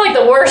me sound like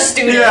the worst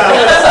student.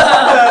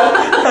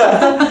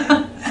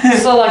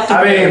 So like,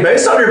 I mean,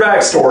 based on your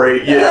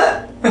backstory,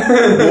 yeah,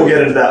 we'll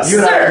get into that. You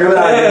and I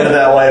get into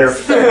that later.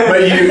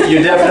 But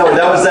you definitely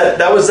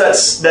that was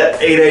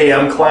that 8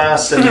 a.m.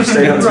 class, and you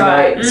stayed up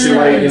Right. too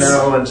late, you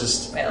know, and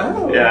just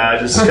Oh.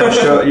 just kind of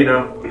show, you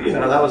know,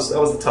 that was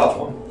the tough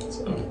one.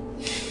 So.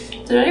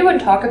 did anyone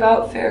talk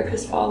about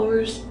Farrakhan's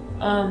followers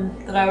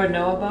that I would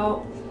know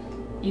about?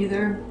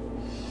 Either?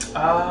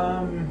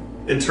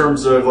 In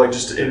terms of like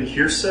just in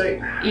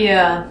hearsay,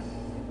 Yeah.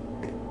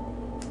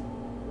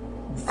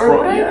 Or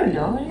would I even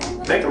know anything?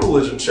 Make a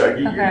religion check.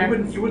 Okay.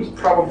 You would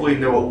probably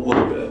know a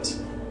little bit.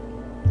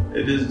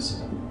 It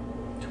is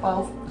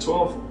 12.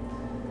 12.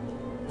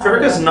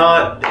 Farrakhan's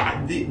not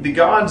the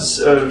gods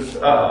of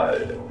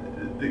the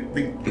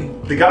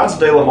gods of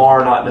De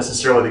Lamar are not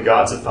necessarily the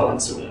gods of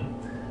Falansun.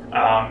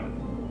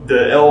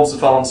 The elves of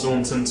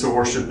Falansun tend to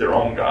worship their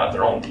own god,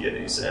 their own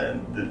deities,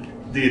 and the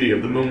deity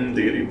of the moon,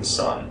 deity of the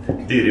sun,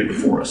 deity of the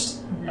forest.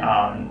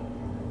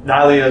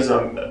 Nylia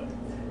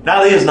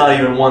is not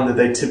even one that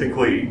they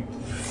typically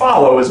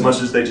follow as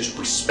much as they just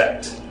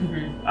respect.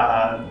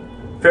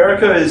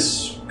 Farrakha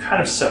is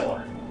kind of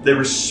similar. They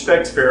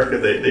respect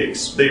Farrakha.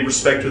 They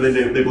respect her.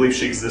 They believe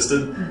she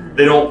existed.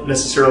 They don't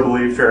necessarily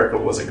believe Farrakha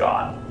was a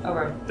god.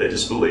 Okay. They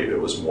just believe it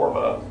was more of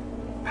a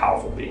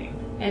powerful being.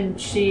 And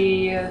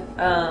she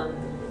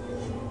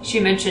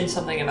mentioned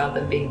something about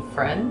them being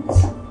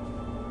friends,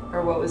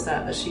 or what was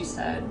that she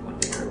said when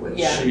we were with?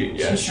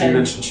 Yeah.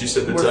 She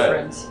said that We're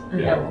friends.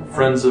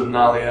 friends of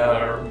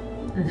Nalia or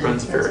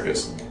friends of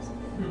Farrakha's.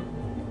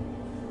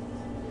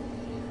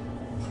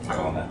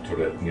 On that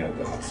sort of,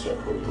 God stuff.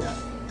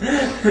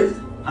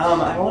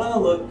 I want to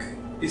look.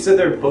 You said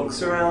there are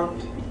books around?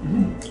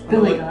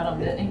 Billy got them,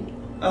 didn't he?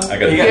 I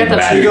got You got the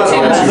magic. two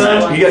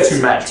magic You got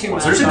two magic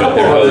ones. There's a couple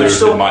of others others.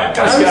 Still, that might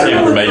guys have got some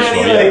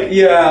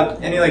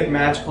information. Any like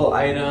magical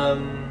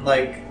item,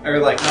 or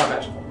not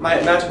magical,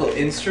 magical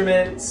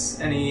instruments.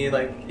 Any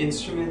like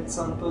instruments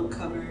on the book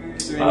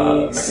covers or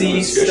any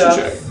sea stuff?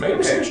 Make an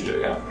investigation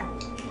check, yeah.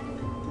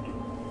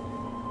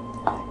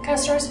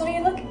 Castors, what are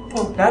you looking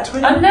for? That's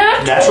what A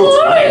Natural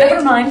 20.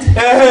 Never mind. In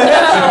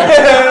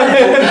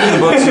the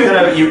books,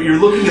 you're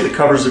looking at the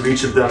covers of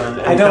each of them, and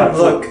I don't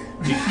look.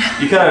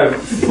 You kind of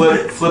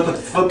flip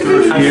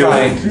through a few.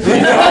 I'm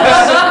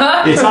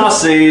You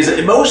toss these.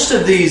 Most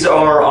of these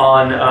are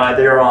on.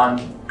 They're on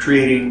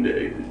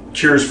creating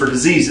cures for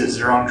diseases.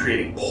 They're on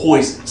creating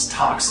poisons,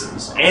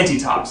 toxins,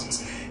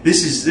 antitoxins.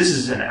 This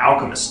is an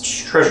alchemist's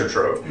treasure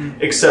trove.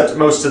 Except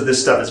most of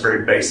this stuff is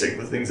very basic.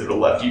 The things that are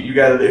left. You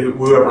got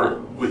whoever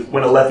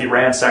when Alethi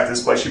ransacked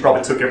this place, she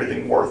probably took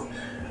everything worth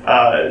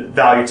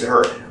value to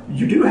her.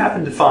 You do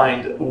happen to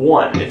find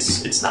one.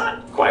 It's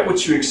not quite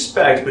what you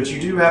expect, but you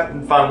do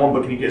happen to find one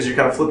book, and as you're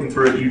kind of flipping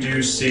through it, you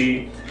do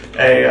see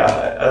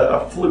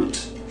a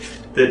flute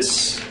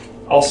that's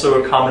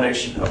also a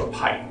combination of a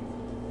pipe.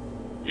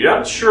 You're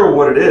not sure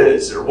what it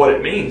is or what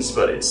it means,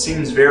 but it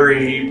seems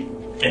very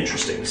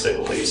interesting, to say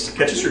the least. It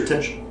catches your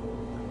attention.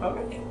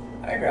 Okay,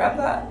 I grab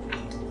that.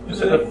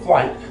 Is it a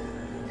flight?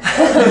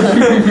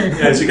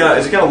 Yeah, as you kind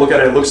of look at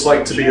it, it looks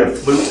like to be a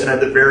flute, and at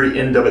the very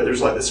end of it,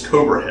 there's like this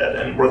cobra head,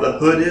 and where the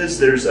hood is,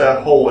 there's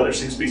a hole, and there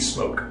seems to be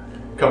smoke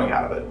coming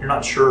out of it. You're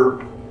not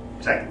sure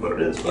exactly what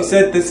it is. You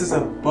said this is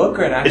a book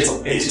or an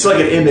actual It's like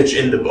an image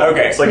in the book.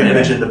 Okay. It's like an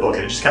image in the book,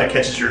 and it just kind of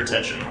catches your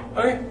attention.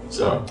 Okay.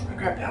 So, I'll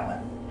grab that one.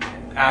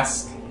 And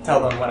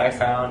tell them what I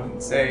found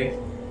and say,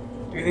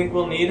 do you think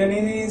we'll need any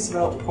of these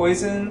about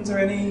poisons or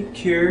any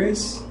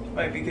cures?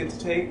 Might be good to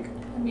take.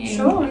 I mean,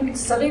 Sure, you can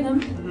study them.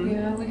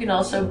 Yeah, we can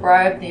also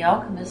bribe the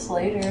alchemist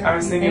later. I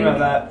was you thinking think?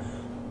 about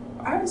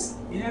that.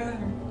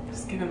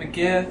 Just give him a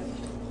gift.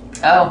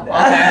 Oh, okay.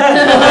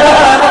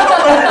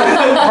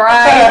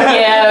 Bribe,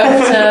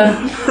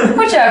 gift,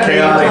 whichever.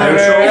 chaotic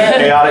neutral,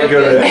 chaotic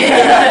good.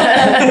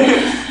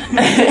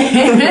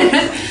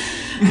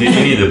 Did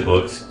any of the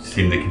books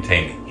seem to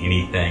contain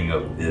anything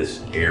of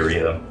this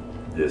area?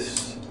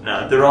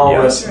 No, they're all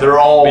Yeah. they're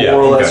all Yeah,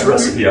 more or less okay.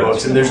 recipe Yeah.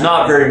 books, and there's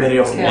not very many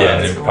of them. Yeah. Yeah,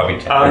 left. and they're probably A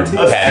tabs few,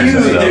 and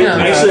stuff.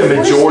 actually, a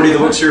majority of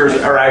the books here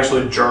are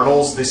actually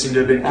journals. They seem to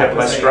have been kept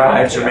by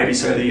scribes or maybe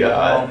some of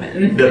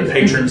the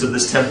patrons of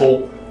this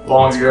temple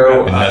long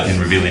ago. But nothing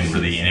revealing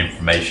really any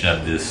information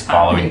of this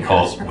following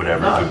cult,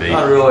 whatever it would be.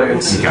 Not really.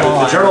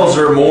 The journals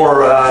are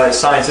more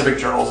scientific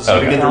journals. As you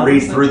Okay. begin to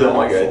read through them,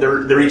 like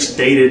they're each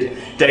dated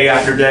day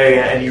after day,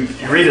 and you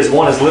read as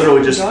one is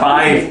literally just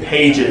 5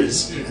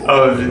 pages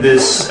of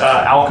this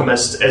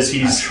alchemist as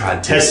he's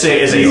testing.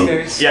 As he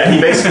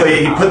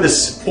put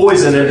this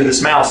poison into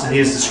this mouse, and he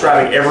is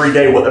describing every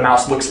day what the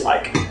mouse looks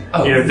like.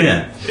 Oh, kind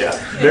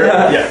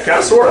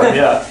of sort of,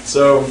 yeah.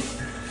 So.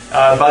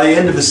 By the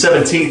end of the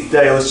 17th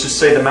day, let's just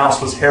say the mouse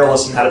was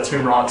hairless and had a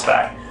tumor on its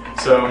back.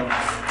 So,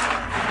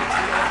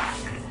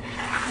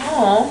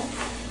 Oh.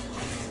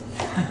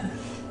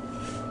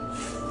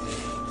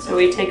 So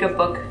we take a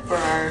book for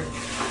our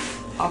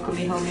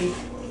alchemy homie.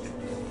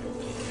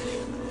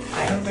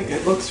 I don't think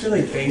it looks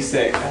really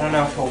basic. I don't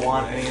know if he'll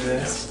want any of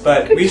this,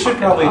 but we should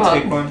talk probably about-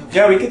 take one.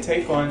 Yeah, we could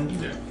take one.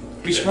 Yeah.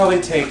 We should probably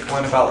take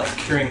one about like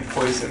curing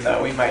poison,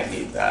 though. We might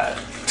need that.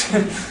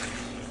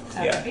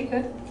 That Yeah. would be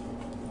good.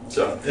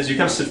 so as you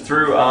kind of sift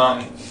through,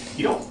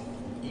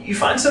 you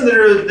find some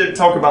that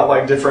talk about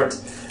like different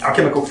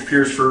alchemical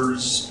cures for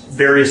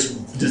various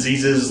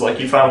diseases. Like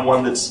you find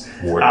one that's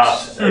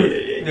Warts.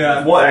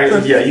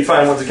 you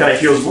find one that kind of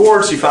heals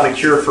warts. You find a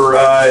cure for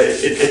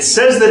it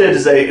says that it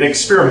is an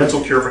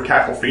experimental cure for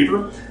cackle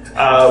fever,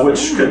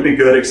 which could be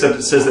good, except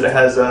it says that it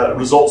has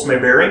results may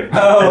vary at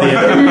the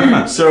end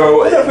of it.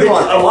 So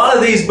a lot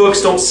of these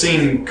books don't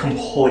seem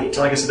complete.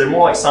 Like I said, they're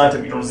more like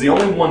scientific journals. The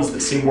only ones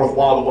that seem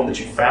worthwhile are the one that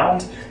you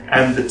found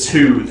and the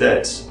 2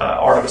 that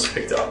Artemis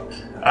picked up.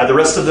 The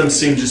rest of them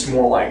seem just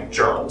more like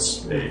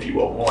journals, if you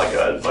will, more like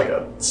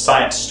a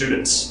science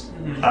student's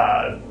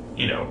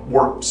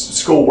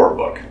school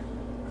workbook.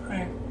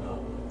 Right.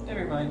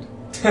 Never mind.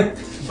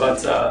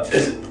 But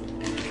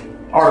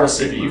Artemis,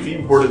 if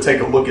you were to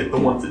take a look at the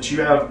ones that you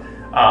have,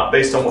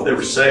 based on what they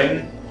were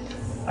saying,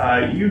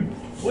 you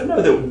would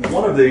know that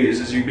one of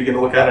these, as you begin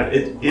to look at it,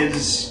 it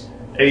is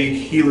a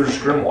healer's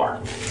grimoire.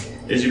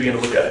 As you begin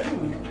to look at it.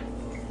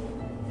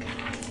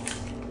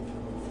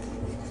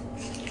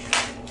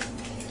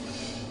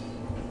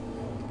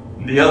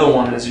 The other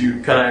one, as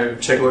you kind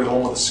of check a look at the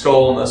one with the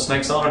skull and the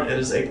snakes on it, it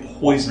is a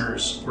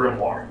poisoner's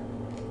grimoire.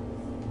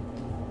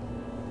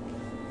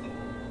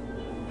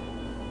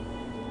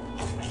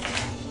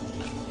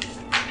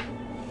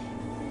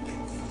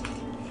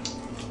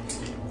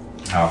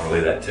 I'll relay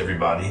that to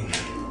everybody.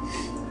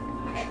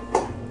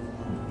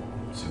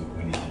 See what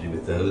we need to do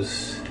with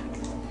those.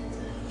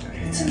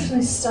 And,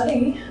 Essentially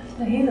study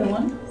the healer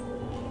one.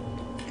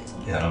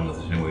 yeah, I don't know if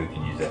there's any way we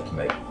can use that to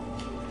make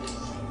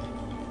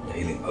a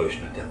healing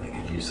potion. I definitely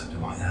could use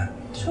something like that.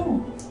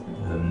 Sure.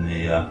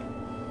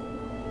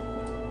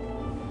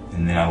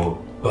 And then I will,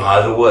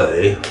 by the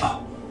way,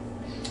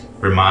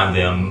 remind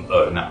them,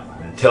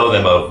 tell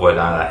them of what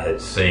I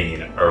had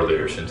seen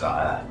earlier, since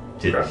I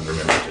didn't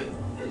remember to.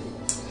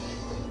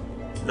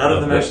 None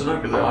of them actually know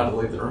because they had to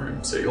leave the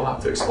room, so you'll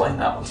have to explain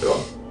that one to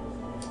them.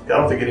 I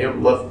don't think any of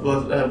them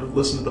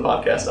listened to the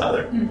podcast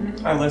either.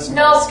 I listened.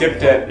 Nope.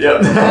 Skipped it.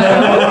 Yep.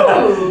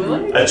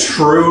 Oh, A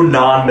true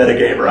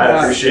non-metagamer,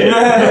 I appreciate it.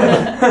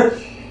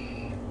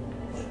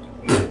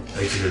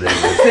 Basically, they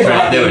Could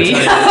not were be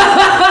me.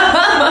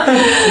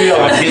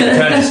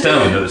 turned to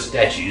stone, those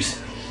statues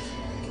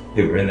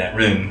who were in that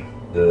room.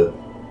 In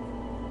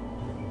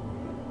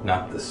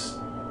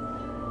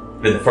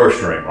the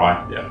first room,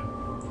 right? Yeah.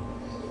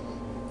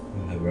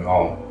 And they were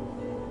all,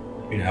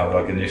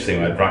 like initially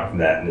when I drank from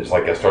that, and it's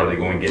like I started to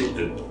go and get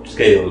the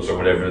scales or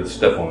whatever, the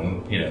stuff on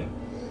them,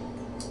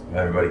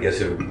 Everybody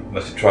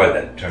must have tried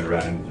that, turned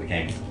around and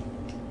became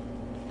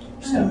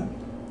stone.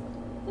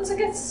 I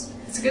guess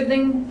it's a good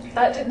thing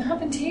that didn't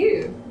happen to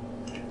you.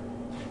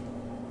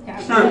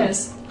 Yeah, it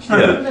is.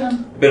 Yeah,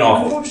 been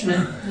awful.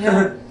 Unfortunate.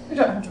 Yeah. We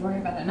don't have to worry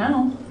about it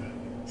now.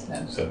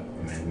 So,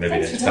 maybe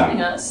Thanks for next telling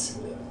time. us.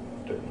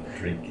 Don't want to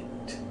drink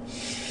it.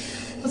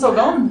 It's all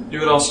gone. You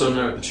would also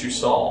note that you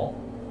saw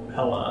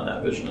Helen in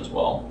that vision as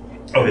well.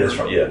 Oh, yeah, that's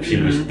right. Yeah, she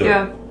was the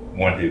Yeah.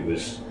 one who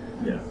was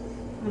Yeah.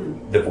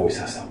 the voice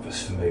I thought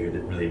was familiar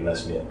that really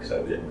messed me up because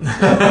I didn't.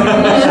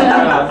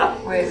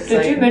 Wait,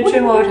 did you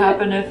mention what would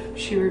happen if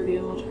she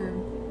revealed her?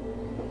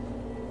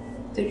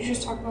 Did you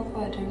just talk about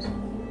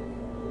phantasm?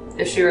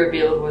 If she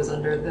revealed was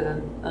under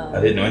the.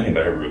 I didn't know anything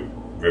about her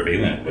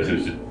revealing it. Was it?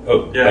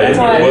 Yeah, That's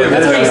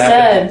what he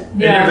said. In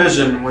your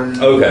vision,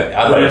 when Okay,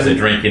 I thought it was the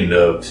drinking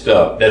the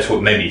stuff. That's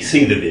what made me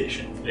see the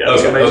vision. yeah,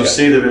 that's what made you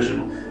see the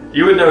vision.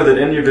 You would know that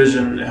in your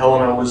vision,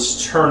 Helena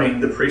was turning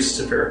the priests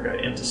of Erica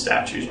into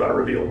statues by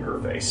revealing her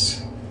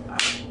face.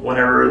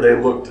 Whenever they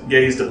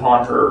gazed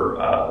upon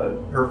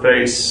her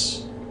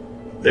face,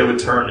 they would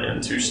turn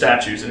into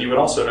statues. And you would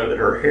also know that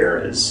her hair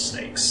is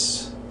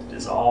snakes. It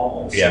is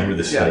all Yeah, I remember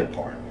the snake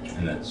part,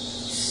 and that's.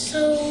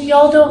 So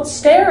y'all don't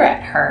stare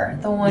at her,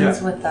 the ones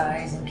with the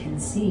eyes and can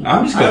see.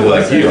 I'm just gonna be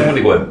like you. I'm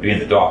gonna go ahead and be in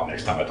the dark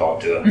next time I talk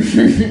to her.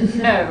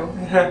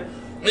 No.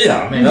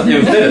 Yeah, I mean, nothing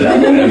was said about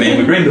that. I mean,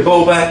 we bring the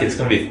bowl back. It's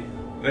gonna be.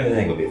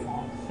 Everything will be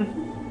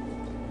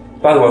fine.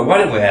 By the way, why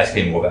didn't we ask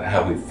him about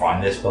how we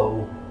find this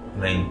bowl? I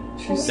mean,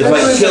 it's like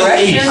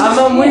southeast. I'm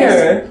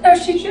unaware. No,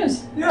 she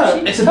just. Yeah.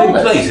 she It's a told big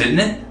us. place, isn't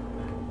it?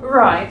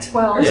 Right,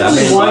 well, Yeah, I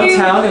mean, she- one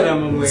town and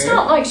I'm aware. it's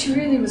not like she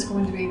really was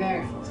going to be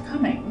very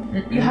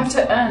forthcoming. You have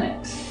to earn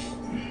it.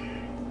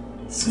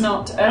 It's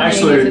not earning if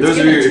Actually, it's those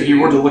of given you, to if you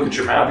were to look at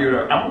your map, you would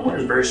know Amalur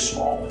is very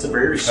small. It's a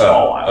very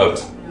small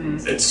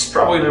island. It's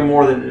probably no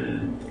more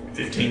than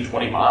 15,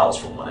 20 miles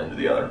from one end to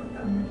the other.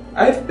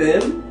 I've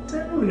been.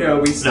 No,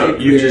 we stayed. No,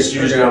 you just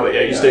clear. know it.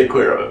 Yeah, you stay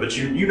clear of it, but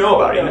you know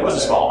about it. You know it's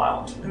a small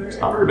island. It's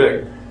not very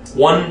big.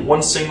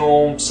 One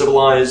single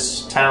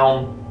civilized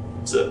town.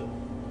 That's it.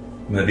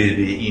 Maybe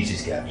the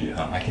easiest scavenger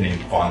hunt. I can't even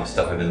find the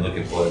stuff I've been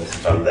looking for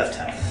since I left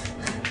town.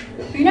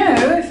 You know,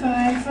 if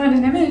I find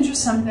an image or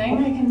something,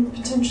 I can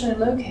potentially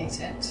locate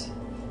it.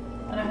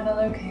 I know how to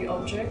locate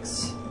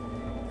objects.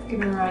 Give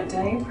me the right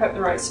day, prep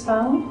the right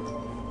spell.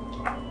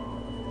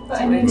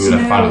 But I need We're to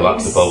gonna find know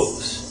lots of bowls.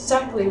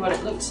 exactly what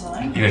it looks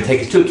like. You're gonna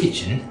take us to a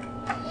kitchen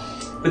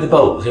with the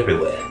bowls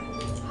everywhere.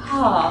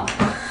 Ha!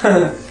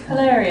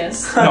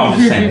 Hilarious. No, I'm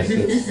just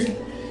saying.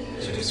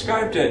 It's She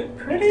described it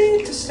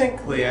pretty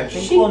distinctly. I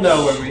think She we'll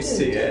know when we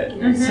see it.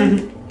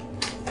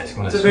 Mm-hmm. it's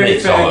gonna It's a very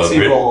snakes all over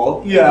fancy it.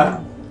 bowl.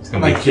 Yeah. It's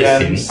gonna be Like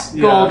kissing. gems.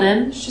 Yeah.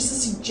 Golden. It's just a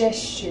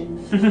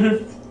suggestion. No.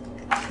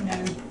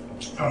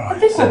 I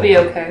think we'll be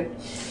okay.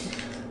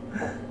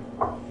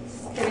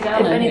 Get me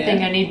down If in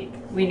anything, here.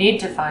 we need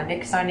to find it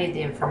because I need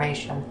the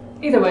information.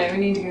 Either way, we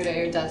need to go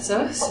to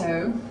Odessa,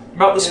 so.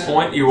 About this Yeah.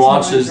 point, you It's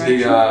watch in my as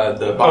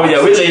the box yeah,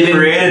 that we you didn't-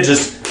 created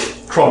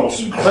just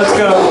crumbles. Let's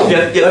go.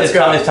 Get Let's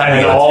go. This time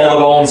And let's all go. the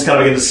bones kind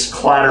of begin to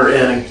clatter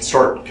in and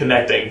start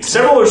connecting.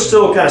 Several are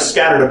still kind of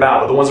scattered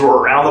about, but the ones that were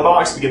around the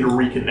box begin to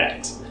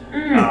reconnect.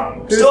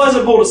 Still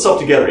hasn't pulled itself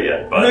together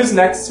yet, but Who's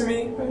next to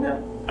me right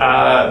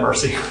now?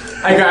 Mercy.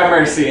 I grab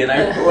Mercy and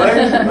I pull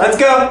her. Let's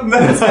go.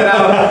 Let's get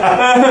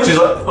out. She's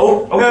like,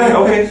 oh,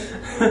 okay.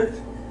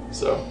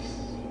 So,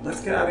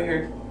 Let's get out of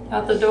here.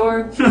 Out the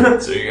door.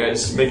 so you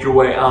guys make your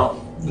way out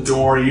the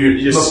door.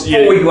 You just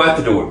Before we go out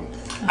the door,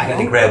 I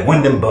gotta grab one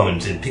of them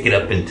bones and pick it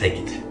up and take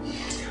it.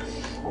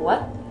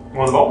 What?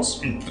 one of the bones.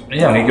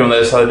 Yeah, I need to go on the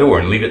other side of the door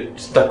and leave it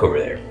stuck over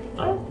there.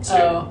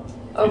 So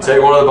Oh. you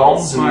take one of the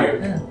bones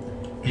Smart. and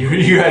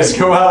you guys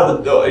go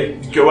out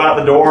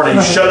the door and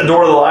you shut the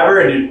door to the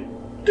library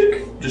and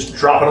you just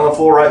drop it on the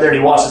floor right there and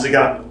you watch as it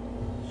got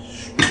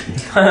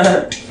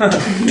Good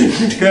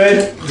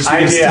just begins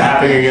idea.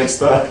 tapping against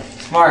the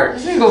Smart.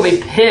 I'm gonna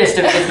be pissed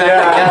if it gets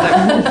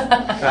back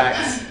together.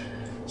 Facts.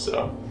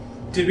 so.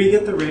 Did we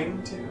get the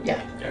ring too?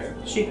 Yeah. Okay.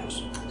 She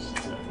knows.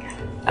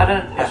 I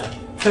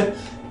don't.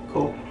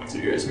 Cool. So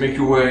you guys make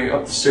your way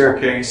up the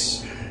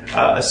staircase,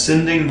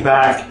 ascending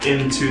back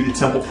into the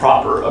temple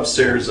proper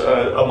upstairs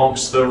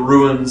amongst the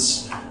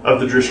ruins of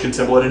the Drishkin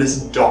temple, and it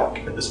is dark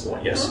at this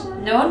point. Yes.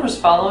 No one was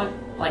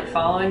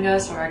following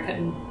us, or I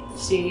couldn't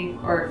see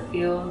or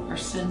feel or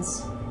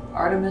sense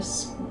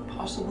Artemis,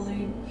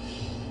 possibly.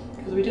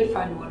 Because we did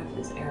find one of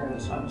his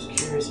arrows, so I was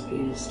curious if he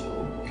is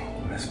still.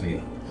 Mess me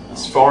up.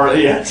 As far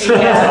as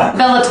Yeah.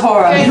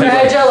 Bellatora.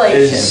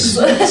 Congratulations.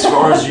 as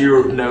far as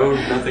you know,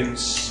 nothing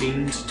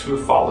seemed to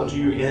have followed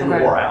you in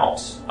Okay. or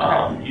out.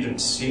 You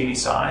didn't see any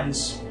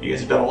signs. You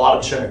guys have done a lot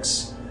of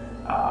checks.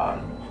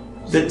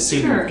 Didn't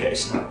seem to be Sure. the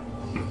case. No.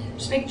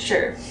 Just make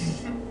sure.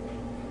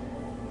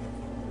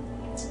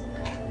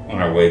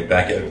 On our way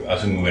back, I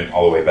assume we went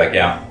all the way back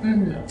out.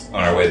 Mm-hmm.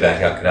 On our way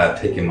back out, could I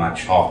have taken my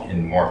chalk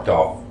and marked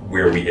off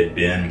where we had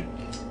been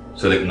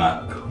so that when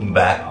I come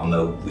back, I'll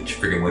know which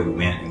friggin' way we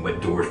went and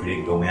what doors we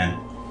didn't go in?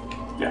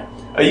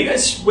 You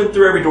guys went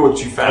through every door that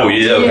you found. Oh,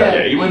 yeah, okay. Yeah.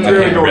 Yeah, you went I through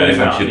can't every door remember.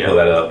 you I found. should Yeah. pull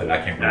that up, and I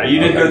can't No, remember. you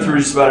did Okay. go through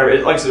just about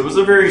every. Like I said, it was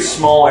a very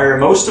small area.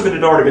 Most of it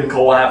had already been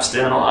collapsed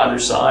in on either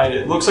side.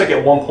 It looks like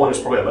at one point it was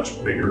probably a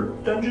much bigger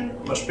dungeon,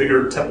 much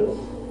bigger temple.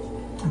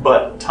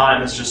 But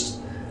time has just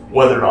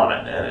weathered on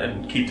it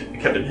and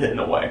kept it hidden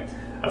away.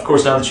 Of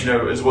course, now that you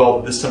know as well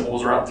that this temple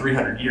was around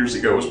 300 years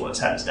ago is when it's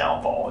had its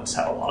downfall. It's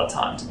had a lot of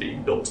time to be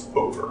built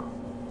over.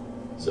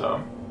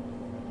 So,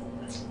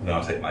 Then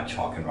I'll take my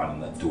chalk and write on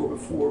that door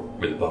before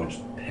where the bone's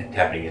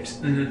tapping it.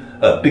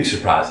 Mm-hmm. Big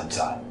surprise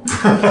inside.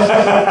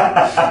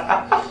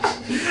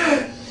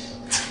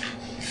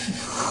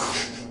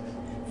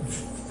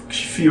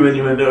 Few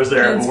innuendos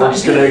there, That's but we're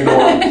just going to ignore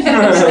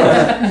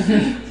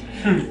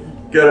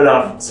them. Good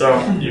enough. So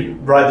you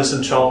ride this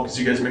in chalk as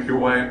you guys make your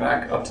way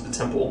back up to the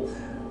temple.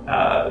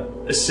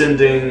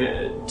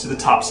 Ascending to the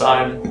top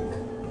side,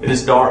 it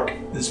is dark.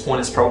 At this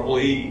point, it's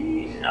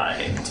probably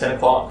 9, 10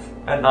 o'clock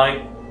at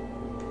night.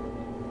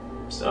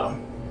 So,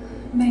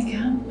 Make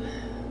camp.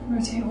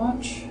 Rotate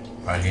watch.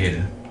 Right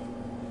here.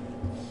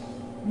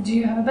 Do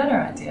you have a better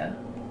idea?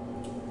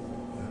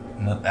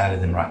 Not out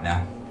of them right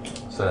now.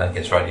 So that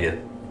gets right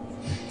here.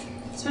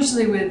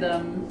 Especially with,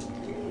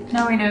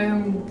 now we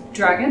know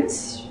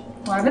dragons,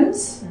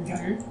 wyverns,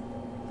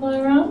 fly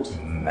around,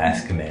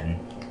 Mask men.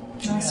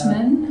 nice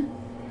men.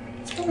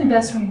 It's probably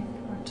best we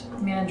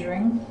aren't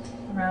meandering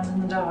around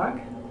in the dark.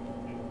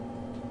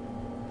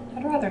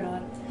 I'd rather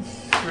not.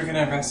 We're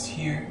gonna rest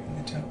here in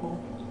the temple.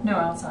 No,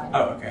 outside.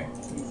 Oh, okay.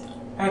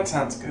 That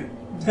sounds good.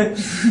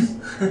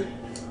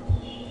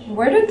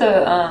 Where did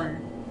the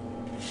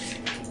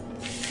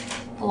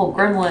little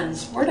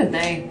gremlins? Where did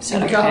they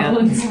set up camp?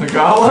 Goblins. the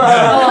goblin.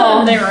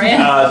 Oh, they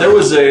ran. There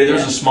was a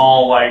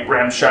small like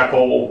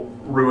ramshackle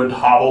ruined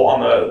hovel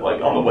on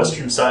the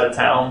western side of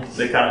town.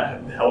 They kind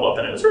of held up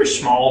in it. It was very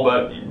small,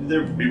 but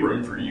there would be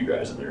room for you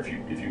guys in there if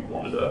you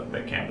wanted to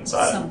make camp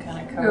inside. Some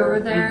kind of Over cover.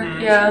 there,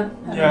 Mhm. yeah.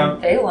 Yeah.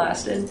 They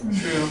lasted.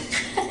 True.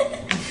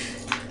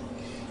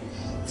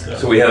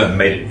 So we haven't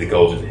made it to the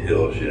Golden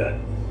Hills yet.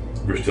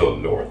 We're still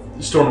north.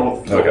 Still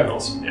north of Okay.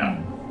 Hills. Yeah.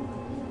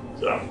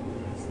 So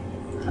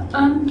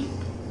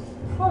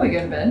Before we go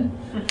to bed,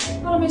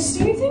 Artemis,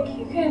 do you think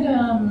you could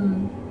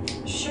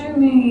show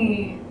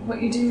me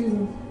what you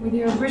do with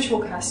your ritual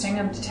casting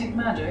of detect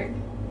magic?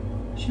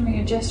 Show me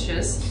your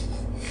gestures.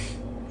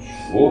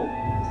 Whoa.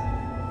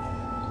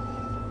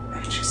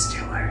 Magic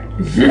stealer.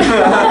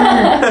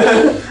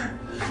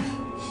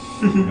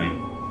 I mean,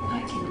 I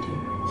can do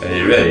are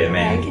you ready? I it. I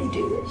mean, can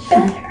do it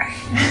better.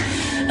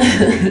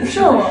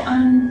 Sure,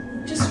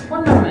 just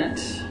one moment.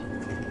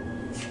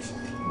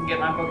 Get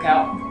my book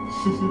out.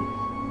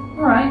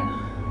 Alright,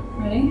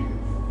 ready?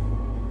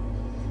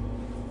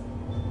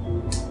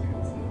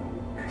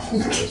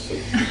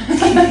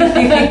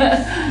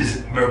 is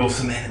it verbal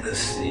cement? Let's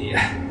see.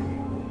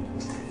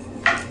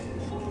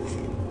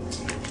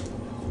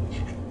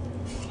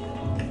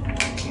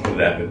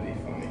 That would be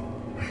funny.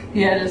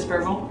 Yeah, it is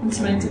verbal. It's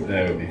amazing.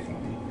 That would be funny.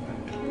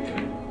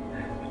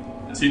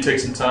 So you take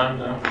some time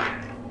to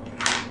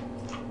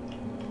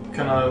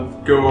kind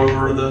of go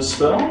over the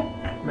spell,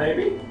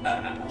 maybe?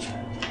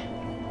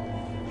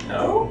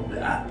 No?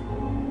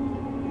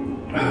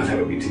 Oh, that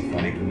would be too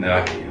funny, but no,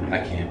 I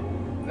can't.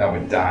 I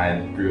would die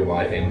in real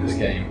life in this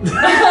game. So,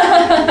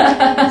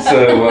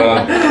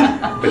 but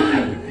that would be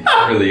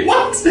really...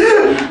 What?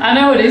 I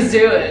know what he's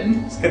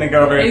doing. It's gonna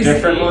go over a He's-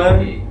 different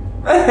one.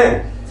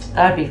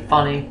 That'd be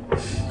funny.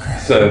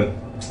 So,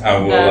 I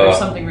will... That or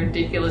something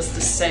ridiculous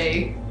to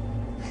say.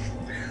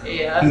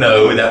 Yeah.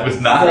 No, that was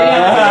not...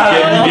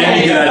 Yeah. You gave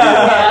me a good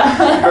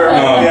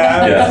idea.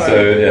 Yeah. Yeah,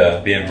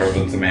 so, being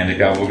verbal and semantic,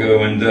 I will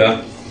go and,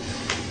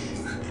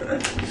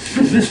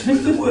 listen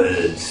to the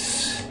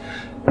words.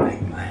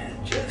 Make my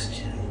hand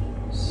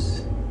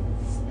gestures.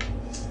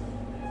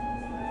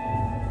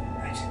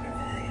 Rachel,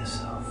 reveal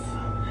yourself.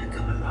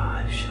 Come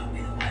alive, show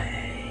me the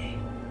way.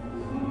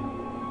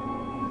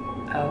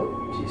 Oh.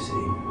 Do you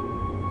see?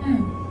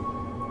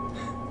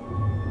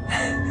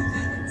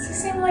 Does he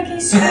seem like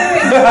he's screaming?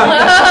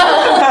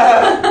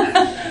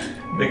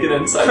 Make an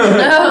insight. No.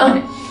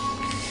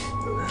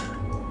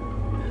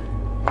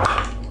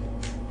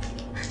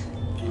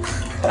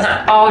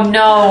 Oh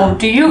no!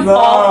 Do you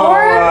fall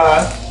for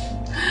it?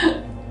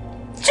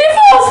 She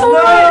falls for it.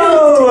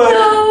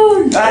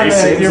 No. That He man,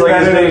 seems you're like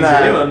he's better than being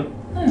that. genuine.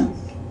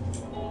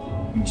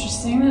 Oh.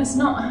 Interesting. That's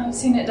not how I've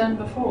seen it done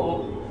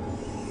before.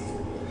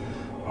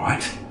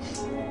 Alright.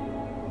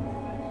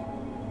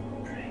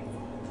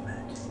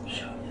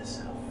 Show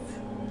yourself.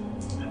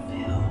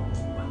 Reveal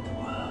what the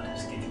world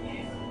has given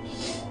you.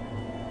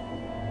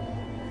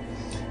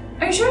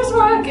 Are you sure it's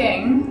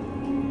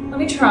working? Let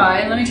me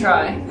try.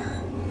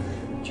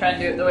 Try and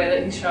do it the way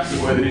that he's showing The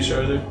me. way that he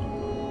shows you.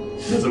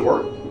 Does it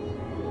work?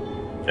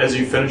 As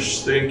you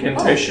finish the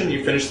incantation,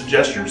 you finish the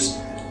gestures.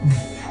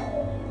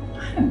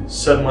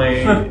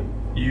 Suddenly,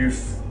 you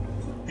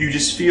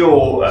just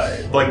feel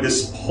like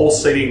this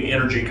pulsating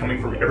energy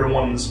coming from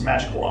everyone's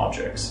magical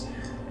objects.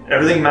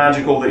 Everything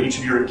magical that each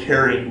of you are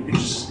carrying,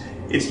 it's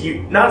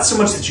not so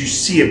much that you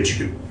see it, but you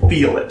can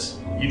feel it.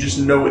 You just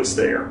know it's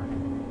there.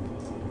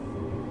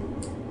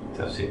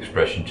 Does the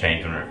expression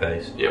change on her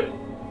face? Yep.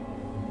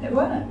 It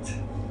worked.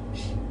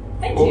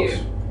 Thank Whoops.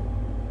 you.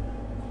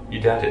 You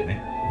doubted me.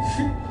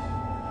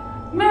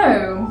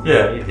 No.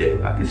 Yeah, you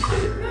did. I could see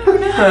it.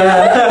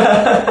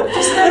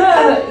 Just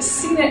never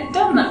seen it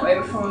done that way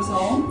before was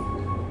all.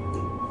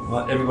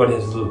 Well, everybody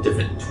has a little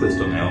different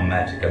twist on their own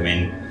magic. I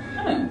mean,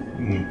 Oh.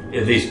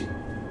 at least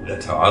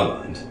that's how I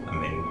learned. I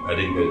mean, I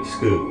didn't go to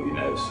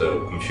school,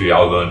 so I'm sure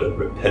y'all learned a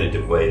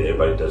repetitive way that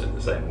everybody does it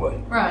the same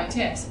way. Right,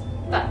 yes.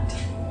 That.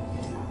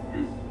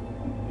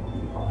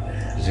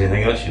 Is there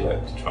anything else you'd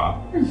like to try?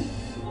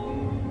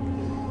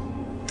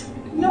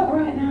 Not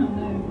right now,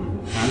 no.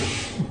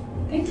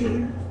 Thank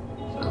you.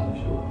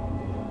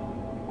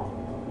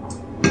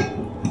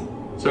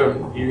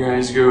 So you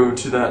guys go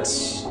to that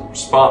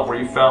spot where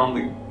you found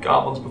the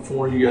goblins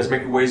before. You guys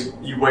make your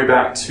way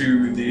back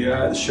to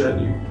the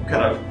shed. You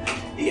kind of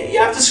you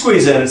have to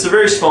squeeze in. It's a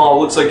very small.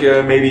 It looks like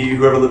maybe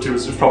whoever lived here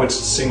was probably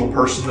just a single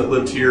person that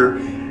lived here.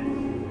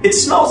 It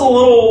smells a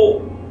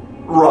little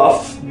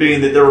rough,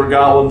 being that there were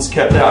goblins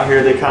kept out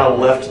here. They kind of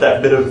left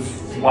that bit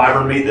of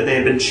wyvern meat that they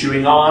had been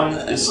chewing on.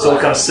 It's still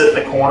kind of sit in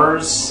the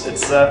corners.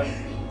 It's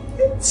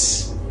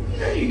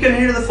you can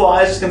hear the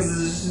flies just kind of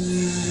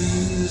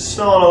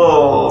smelling a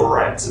little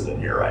rancid in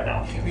here right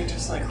now. Can we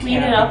just like Clean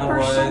camp it up in the or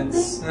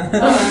woods?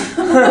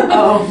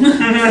 Oh.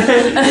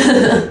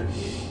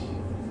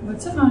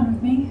 What's so fine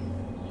with me?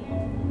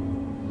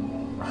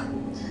 I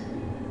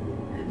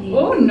mean,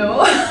 Oh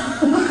no!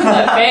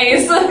 That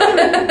face.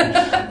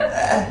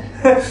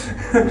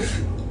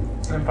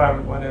 I'm fine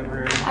with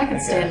whatever. I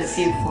could stand a guess.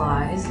 few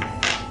flies.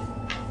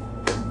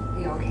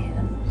 We all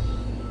can.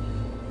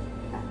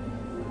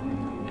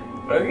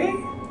 Okay.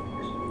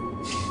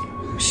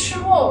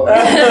 Sure.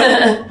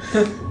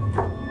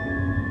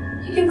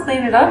 You can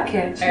clean it up,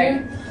 can't you?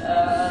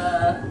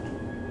 Alright.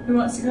 Who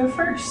wants to go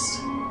first?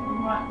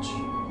 Watch.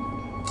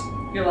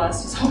 Your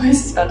last is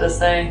always. About to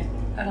say,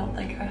 I don't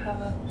think I have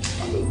a.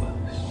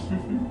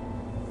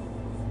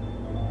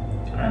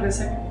 I'll go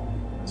second.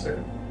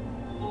 Second.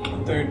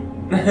 Third.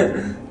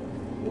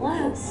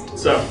 Last.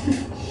 So,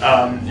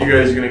 you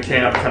guys are going to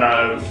camp kind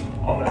of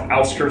on the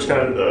outskirts,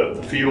 kind of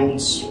the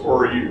fields,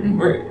 or are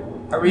you?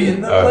 Are we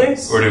in the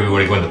place? Or do we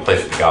want to go in the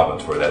place with the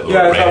goblins where that little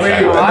Yeah, I thought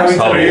ranch we- shack I was?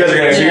 thought Oh, you guys are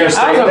going to I stay was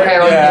okay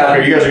there? with Yeah. that.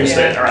 Okay, you guys are going to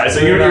stay. All right, so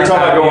you're talking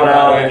about going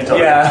out. And you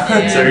talking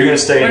Yeah. So you're going to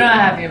stay. We're not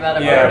happy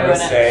about it, Yeah, but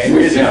we'll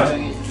we're doing stay.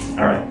 it.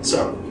 Yeah. All right,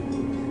 so.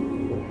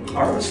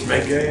 All right, let's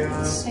make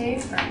a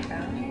Safe from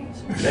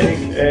bounties.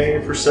 make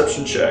a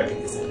perception check.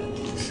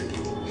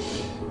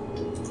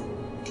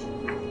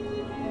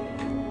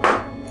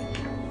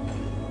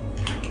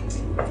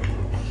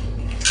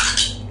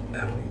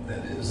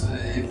 That is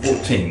a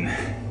 14.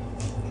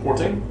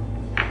 14?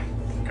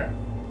 Okay.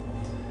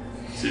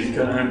 So you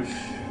kind of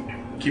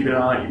keep an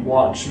eye, you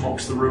watch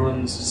amongst the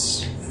ruins.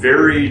 It's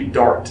very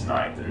dark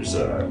tonight. There's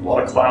a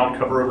lot of cloud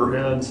cover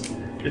overhead.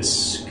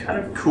 It's kind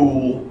of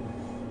cool.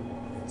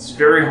 It's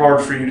very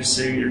hard for you to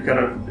see. You're kind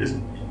of,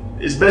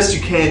 as best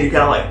you can, you're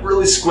kind of like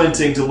really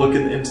squinting to look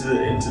into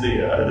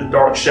the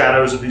dark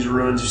shadows of these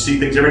ruins. You see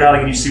things every now and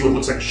again. You see what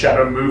looks like a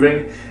shadow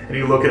moving, and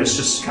you look and it's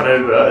just kind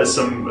of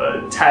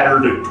some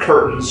tattered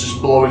curtains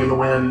just blowing in the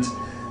wind.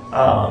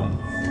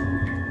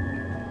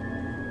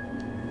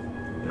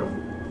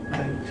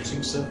 Nothing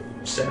seems to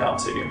stand out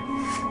to you.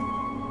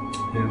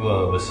 Who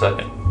was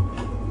second?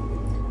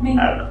 Me.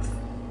 Adamant.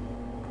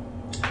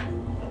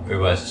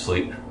 Everybody's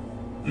asleep.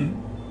 Mhm.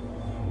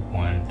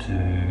 Wanted to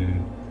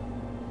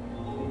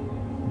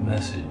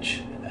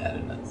message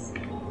Adamant.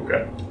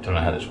 Okay. Don't know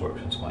how this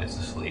works when somebody's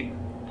asleep.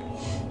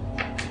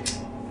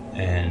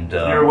 And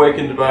You're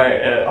awakened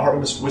by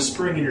Artemis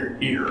whispering in your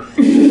ear.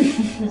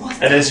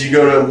 And as you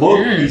go to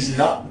look, he's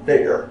not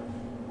there.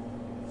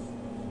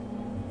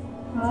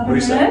 What do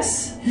you say?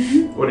 This?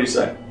 What do you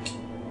say?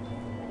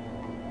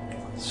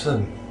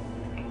 so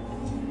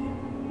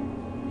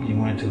you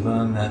wanted to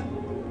learn that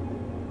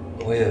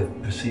way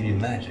of perceiving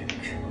magic.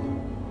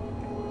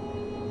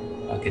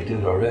 I could do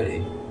it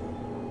already.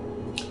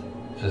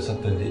 Is there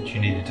something that you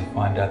needed to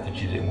find out that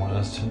you didn't want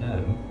us to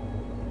know?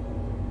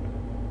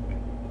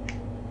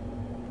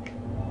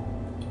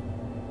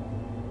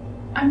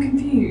 I'm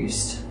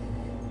confused.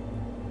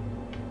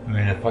 I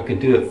mean, if I could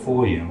do it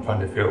for you, I'm trying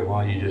to figure out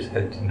why you just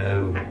had to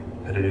know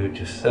how to do it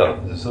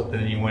yourself. Is there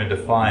something that you wanted to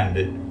find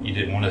that you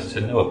didn't want us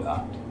to know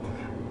about?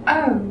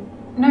 Oh,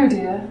 no,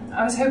 dear.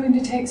 I was hoping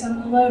to take some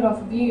of the load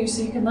off of you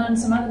so you could learn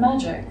some other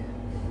magic.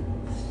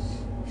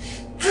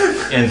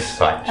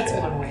 Insight That's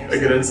check. one way of A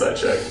good insight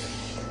check.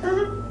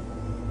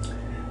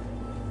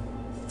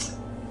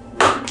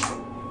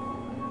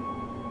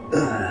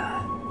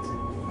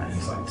 My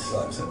insight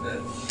sucks at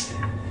that.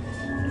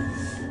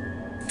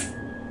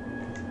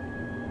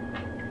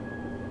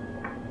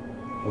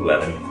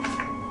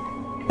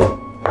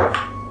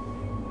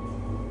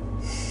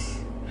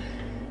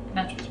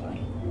 Natural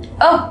 20.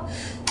 Oh!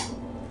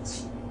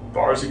 As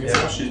far as you can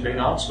tell, she's being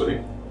honest with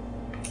you.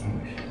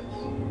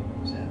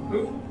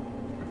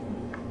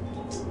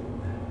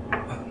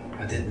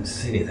 I didn't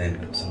see anything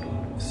but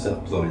some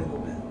stuff blowing in the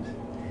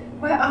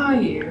wind. Where are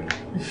you?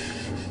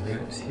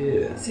 Right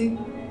here. See?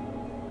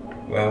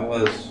 Well, I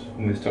was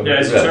when we started. Yeah,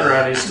 as you with turn that.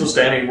 around, he's still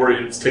standing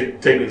where he's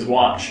taking his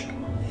watch.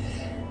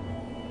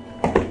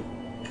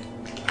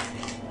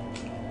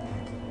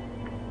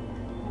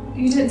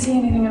 You didn't see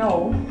anything at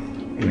all? I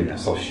mean, I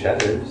saw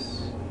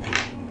shadows.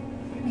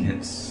 You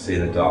can't see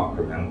in the dark,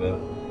 remember?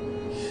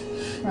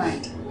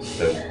 Right.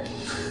 So,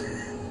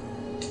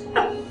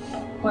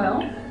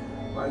 Well,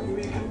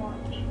 Probably be a good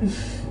watch.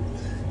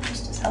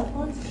 Just as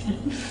helpful.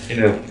 You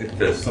know, if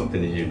there's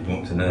something that you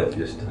want to know,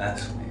 just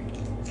ask me.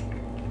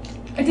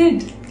 I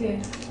did,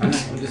 yeah. I'm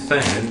just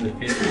saying, in the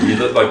future, you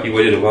look like you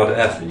waited a while to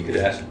ask me. You could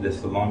have asked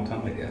this a long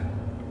time ago.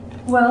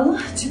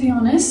 Well, to be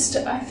honest,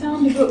 I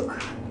found a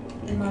book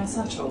in my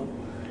satchel,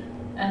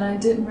 and I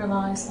didn't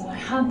realise that I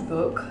had the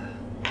book.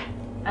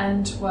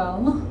 And,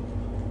 well,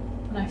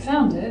 when I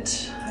found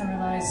it, I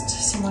realised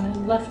someone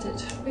had left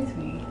it with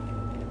me.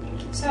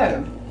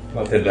 So,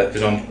 Well, they left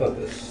it on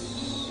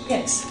purpose.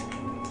 yes.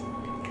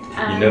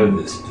 You know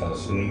this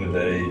person, would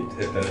they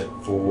have done it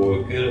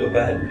for good or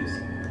bad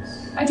reasons?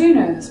 I do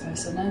know this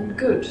person, and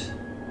good.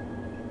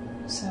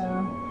 So,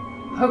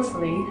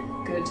 hopefully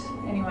good,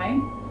 anyway.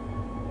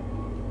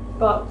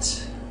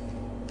 But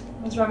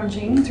I was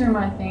rummaging through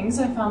my things,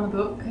 I found the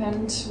book,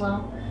 and,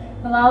 well,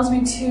 it allows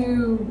me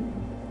to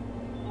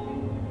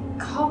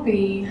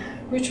copy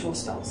ritual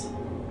spells.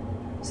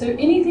 So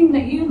anything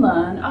that you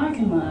learn, I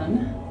can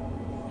learn,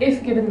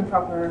 if given the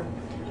proper,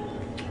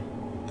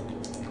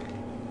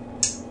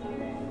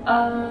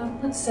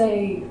 let's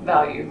say,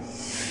 value.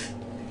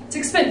 It's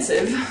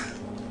expensive,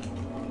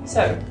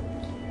 so,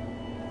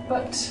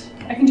 but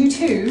I can do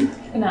 2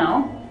 for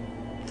now.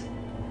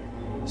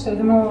 So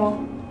the more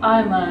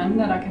I learn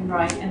that I can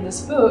write in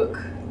this book,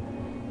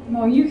 the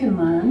more you can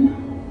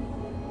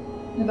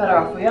learn, the better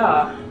off we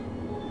are.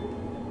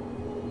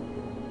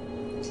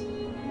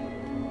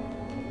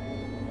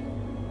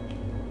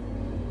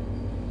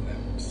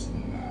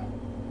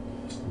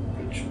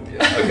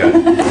 Okay.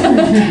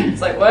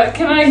 It's like, what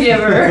can I give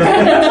her?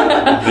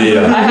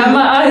 The, I have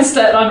my eyes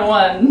set on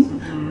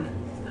one.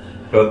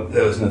 But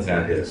there was nothing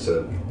out here,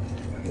 so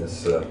I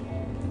guess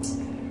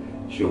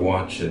she'll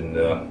watch and.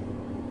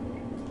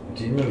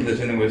 Do you remember if there's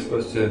anything we're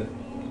supposed to?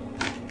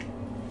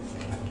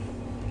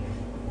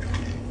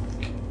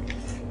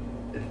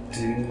 Do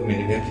I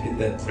mean, do we have to get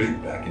that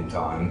fruit back in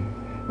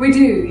time? We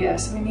do,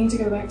 yes. We need to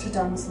go back to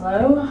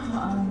Dunslow.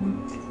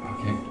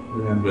 I can't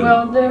remember.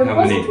 Well, there how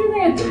wasn't many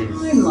really a days.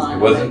 timeline. It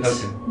wasn't? of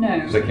Okay. it. No.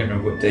 Because I can't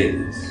remember what date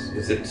it is.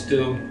 Is it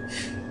still?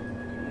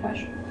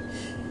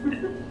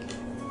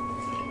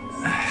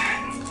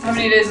 How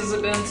many days has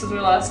it been since we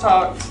last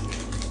talked?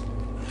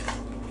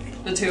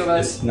 The 2 of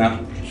us. It's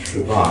not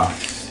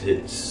Travas.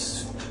 It's.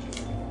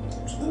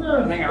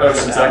 Ever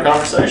since that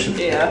conversation?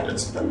 Yeah.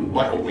 It's been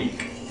like a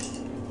week.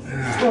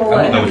 I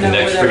don't know what the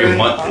next friggin'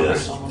 month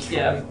is.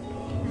 Yeah.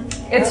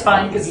 It's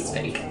fine because it's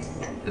fake.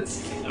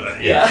 It's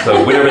Yeah.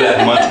 So whatever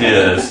that month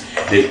is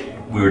that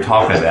we were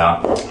talking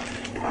about,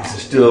 is it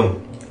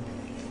still?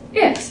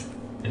 yes,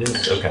 It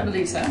is I okay.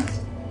 believe so.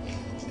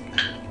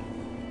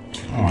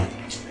 All right.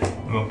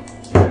 Well,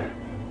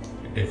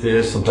 if there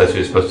is some place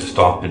we're supposed to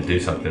stop and do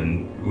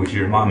something, would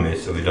you remind me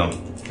so we don't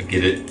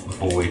forget it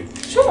before we?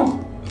 Sure.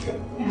 Okay.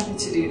 I'm happy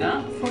to do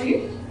that for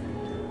you.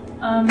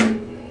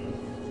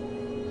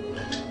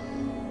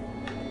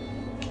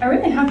 I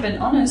really have been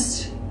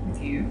honest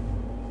with you.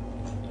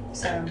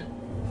 So,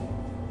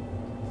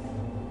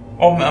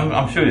 Oh,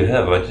 I'm sure you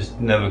have. I just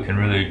never can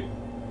really.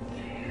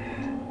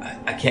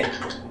 I can't.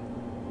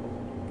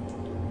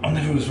 I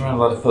never was around a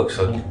lot of folks,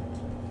 so I don't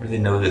really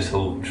know this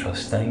whole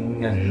trust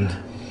thing, and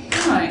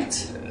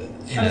right.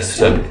 you know,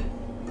 so.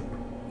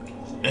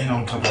 And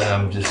on top of that,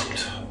 I'm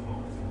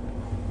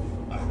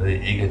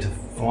really eager to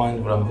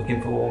find what I'm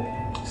looking for.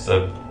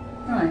 So.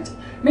 Right.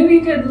 Maybe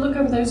you could look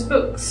over those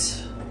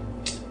books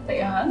that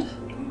you had.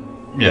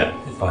 Yeah,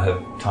 if I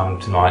have time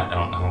tonight, I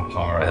don't know how much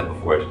longer I have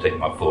before I have to take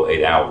my full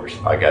 8 hours.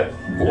 If I got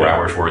 4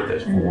 hours worth,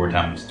 that's 4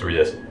 times 3,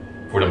 that's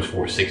 4 times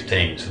 4 is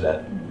 16, so that,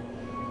 I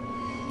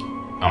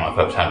don't know if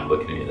I have time to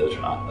look at any of those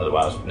or not,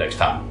 otherwise next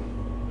time,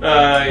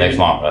 next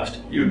long rest.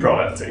 You would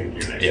probably have to take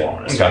your next Yeah,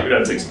 long rest. okay. You'd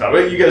have to take some time.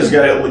 But you guys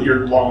got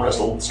your long rest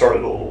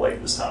started a little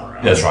late this time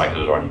around. That's right,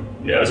 because it was already.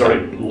 Yeah, it was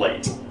already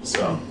late.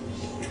 So.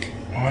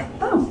 Alright.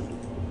 Oh.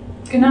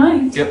 Good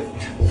night. Yep.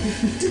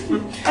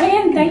 And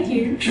again, thank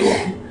you Sure.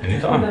 for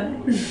Anytime.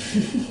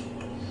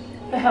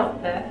 the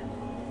help there.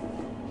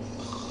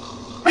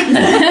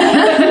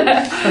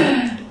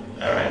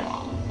 All right.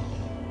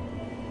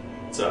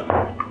 So,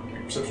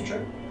 perception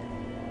check.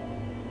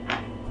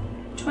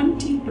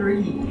 23.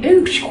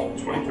 Ooh,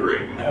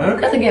 23.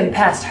 nothing getting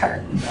past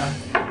her.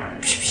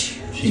 She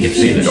can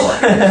see in the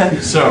dark.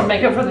 So,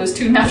 Make up for those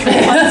 2 natural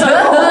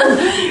ones.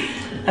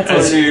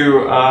 as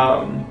you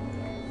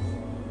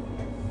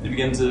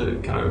begin to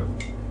kind of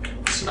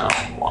smell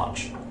and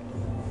watch.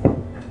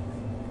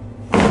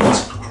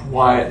 It's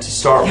quiet to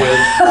start with.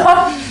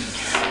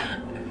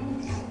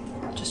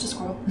 Just a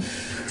squirrel.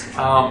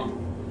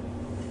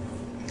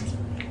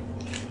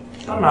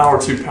 About an hour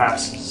or 2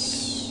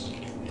 passes.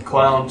 The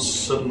clouds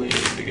suddenly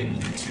begin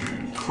to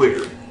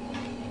clear.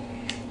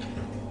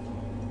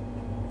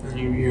 And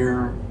you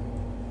hear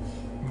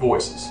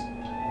voices.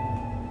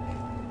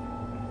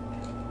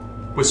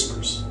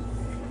 Whispers.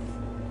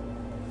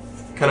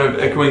 Kind of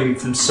echoing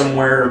from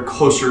somewhere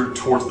closer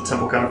towards the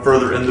temple, kind of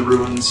further in the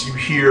ruins. You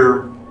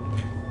hear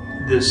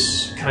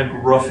this kind of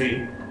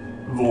gruffy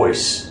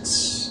voice.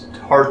 It's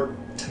hard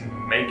to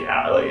make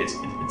out. Like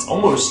it's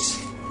almost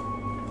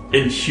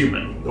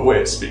inhuman the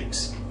way it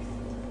speaks.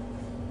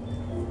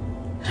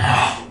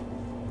 Now,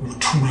 you're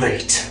too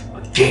late.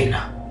 Again.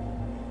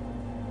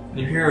 And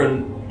you hear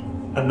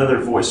another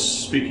voice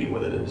speaking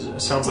with it. It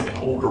sounds like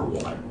an older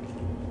woman.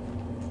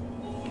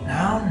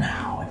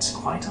 Now, it's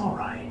quite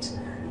alright.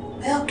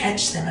 They'll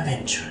catch them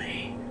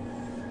eventually.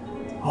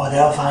 Or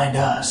they'll find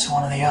us,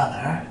 one or the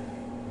other.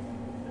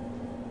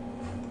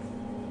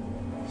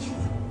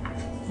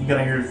 You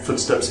kind of hear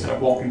footsteps kind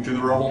of walking through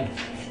the rubble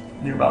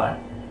nearby.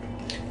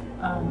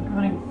 I'm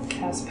gonna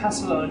cast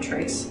Pass Without a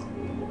Trace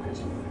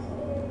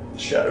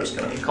Shadows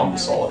kind of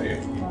encompass all of you.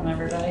 on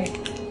everybody.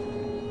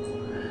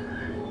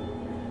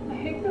 I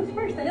hope it's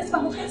worth it. It's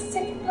my last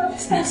save.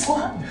 This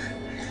one.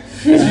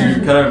 As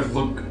you kind of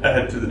look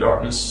ahead through the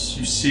darkness,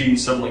 you see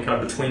suddenly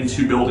kind of between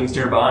two buildings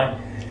nearby,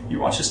 you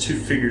watch as two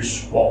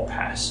figures walk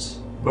past.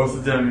 Both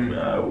of them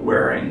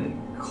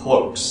wearing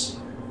cloaks.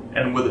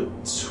 And with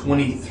a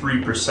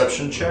 23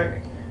 perception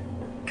check,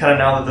 kind of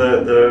now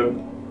that the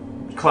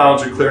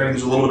clouds are clearing,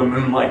 there's a little bit of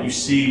moonlight, you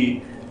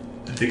see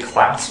the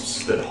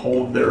clasps that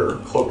hold their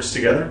cloaks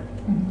together.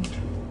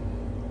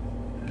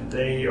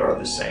 They are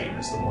the same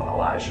as the one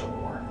Elijah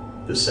wore.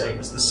 The same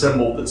as the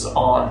symbol that's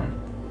on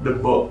the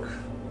book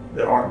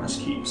that Artemis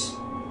keeps.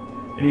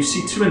 And you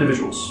see two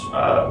individuals,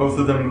 both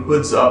of them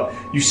hoods up.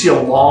 You see a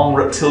long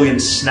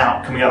reptilian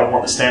snout coming out of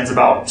one that stands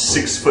about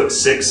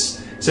 6'6".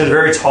 Stands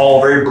very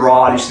tall, very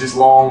broad. You see this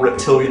long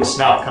reptilian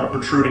snout kind of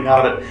protruding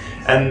out of it.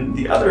 And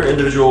the other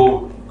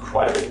individual,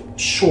 quite a bit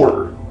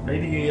shorter,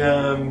 maybe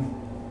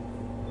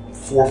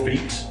 4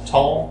 feet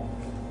tall.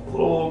 A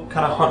little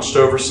kind of hunched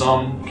over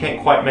some.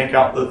 Can't quite make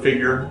out the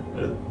figure.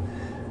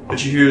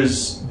 But you hear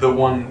as the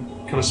one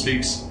kind of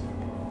speaks.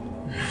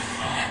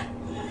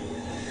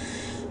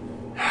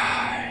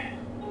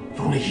 If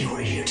only you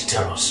were here to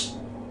tell us.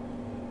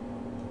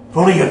 If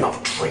only you had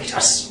not betrayed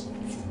us.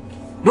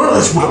 None of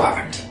this would have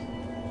happened.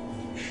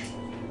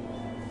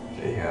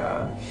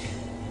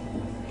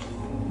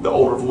 The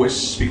older voice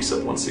speaks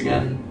up once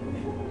again.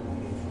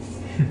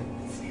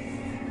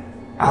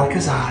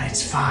 Alcazar,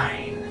 it's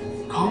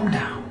fine. Calm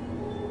down.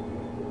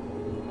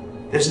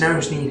 There's no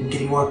need in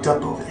getting worked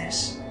up over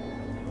this.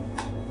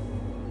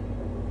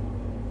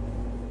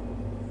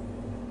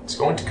 It's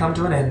going to come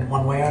to an end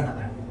one way or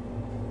another.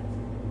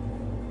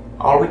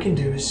 All we can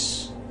do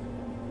is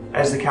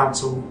as the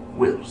council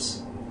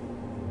wills.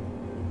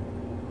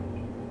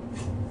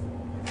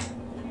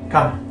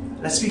 Come,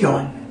 let's be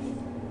going.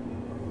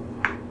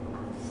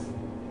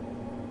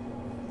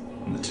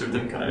 And the two of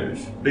them kind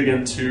of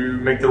begin to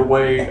make their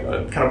way,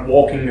 kind of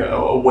walking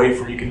away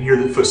from you. You can hear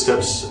the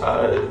footsteps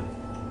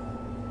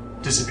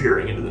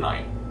disappearing into the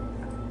night.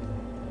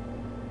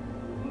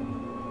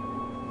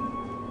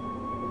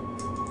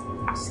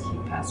 Just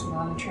keep Pass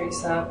Without a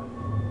Trace up.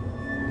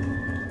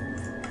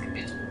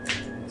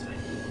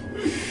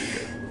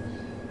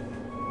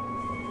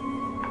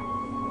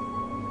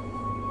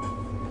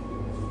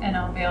 And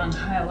I'll be on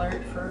high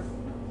alert for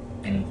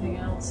anything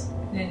else.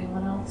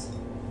 Anyone else?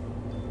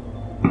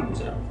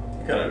 So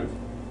you kind of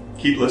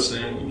keep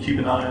listening, you keep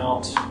an eye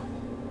out.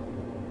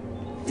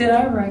 Did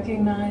I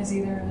recognize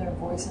either of their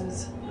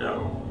voices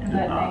No, and did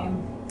that not.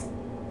 name?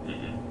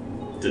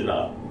 Did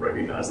not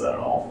recognize that at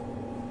all.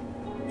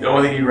 The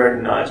only thing you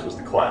recognized was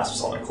the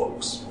clasps on their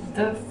cloaks.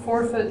 The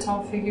 4 foot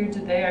tall figure,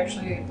 did they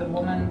actually, the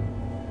woman?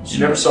 You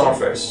never saw her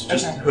face,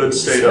 just Okay. hood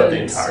Just stayed up the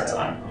hood, entire so-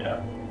 time.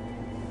 Yeah.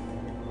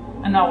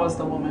 And that was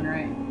the woman,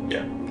 right?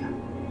 Yeah.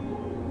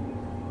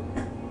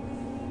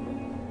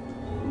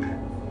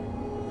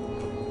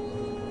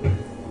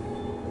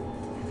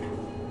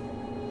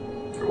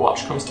 Your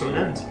watch comes to an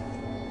end.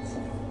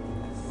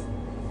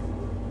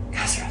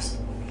 Caceres.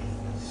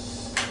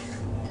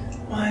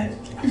 What?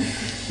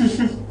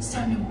 It's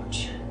time to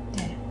watch.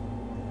 Dead.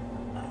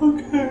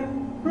 Okay.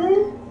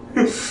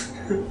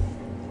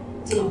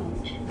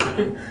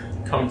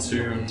 Come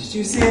to. Did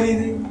you see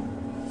anything?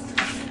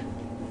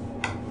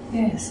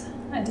 Yes,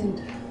 I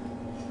did.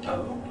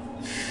 Oh.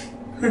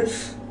 There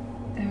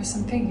were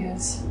some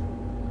figures.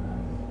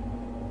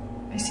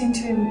 They seem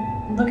to be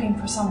looking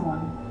for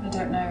someone. I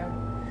don't know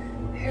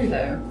who,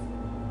 though.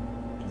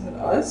 Is it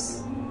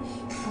us?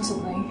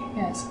 Possibly,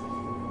 yes. They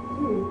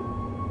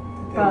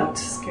But- looked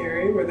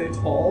scary. Were they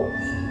tall?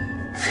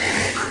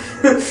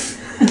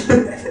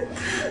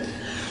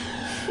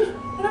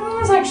 One of them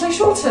was actually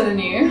shorter than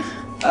you.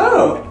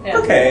 Oh, Yeah.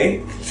 okay.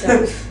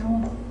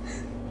 One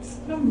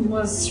of them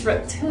was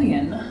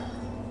reptilian.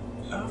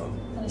 Oh.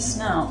 Had a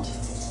snout.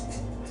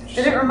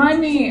 Did it remind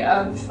me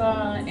of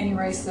any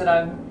race that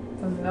I'm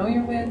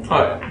familiar with? Oh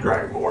yeah,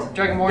 Dragonborn.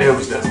 Dragonborn? It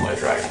was definitely a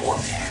Dragonborn.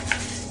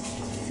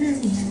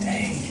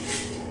 Hey.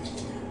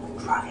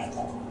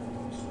 Dragonborn.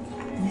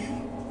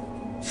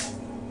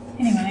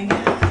 Anyway,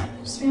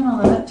 just be on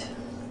alert.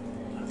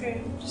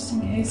 Okay. Just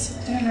in case.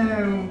 I don't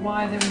know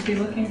why they would be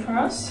looking for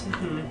us,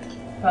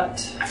 but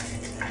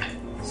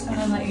just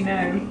gonna let you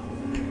know.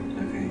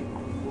 Okay.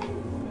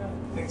 Yeah.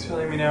 Thanks for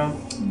letting me know.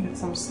 Get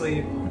some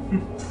sleep.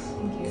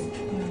 Thank you.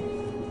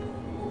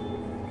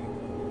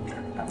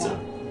 Yeah. So,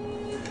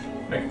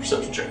 make a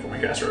perception check for me,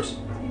 Caceres.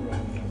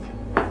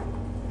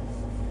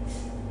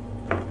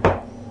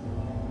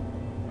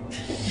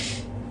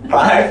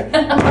 5.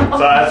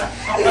 5.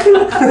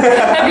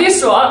 Have you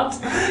swapped?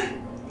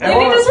 You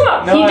need to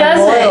swap. No, he I'm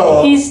doesn't.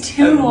 loyal. He's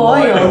too I'm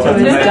loyal to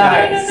his No,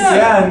 dice.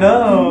 Yeah,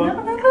 no.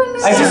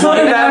 I just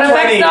wanted that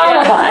 20. all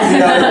of us.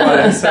 The other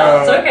one,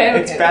 so It's okay,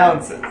 It's okay.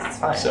 balances. It's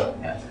fine. So,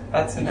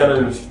 That's you enough.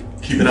 kind of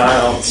keep an eye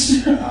out.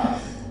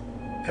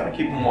 Kind of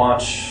keep and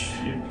watch.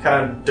 You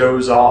kind of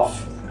doze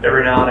off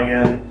every now and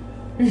again.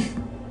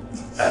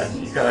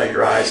 And you kind of,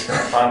 your eyes kind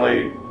of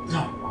finally,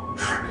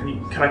 and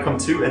you kind of come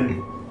to,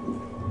 and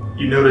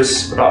you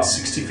notice about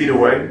 60 feet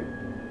away,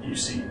 you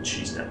see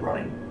CheeseNet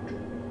running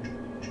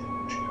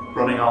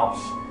off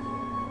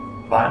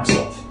by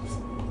himself.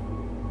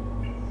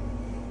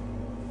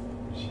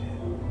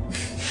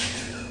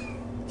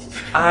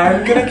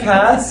 I'm gonna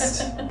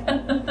cast.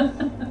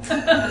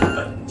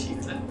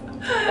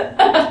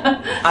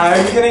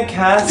 I'm gonna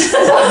cast.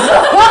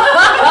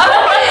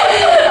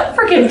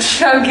 Freaking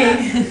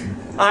chunky.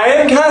 I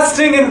am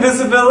casting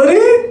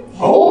invisibility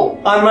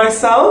on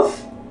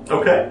myself,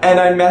 Okay.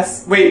 and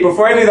Wait,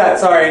 before I do that,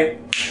 sorry.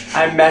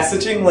 I'm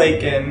messaging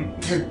Lakin.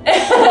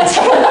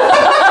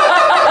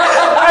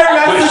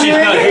 But she's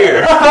not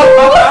here.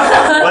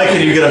 Like,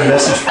 can you get a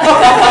message from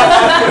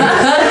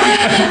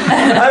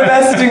I'm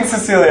messaging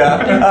Cecilia,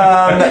 and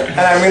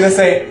I'm gonna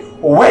say,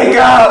 "Wake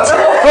up!"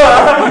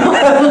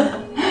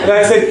 And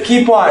I said,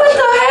 "Keep watch." What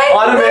the heck?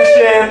 On a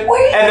mission,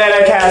 Wait. and then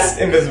I cast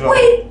invisibility,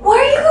 Wait, why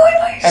are you going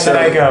by and then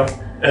I go.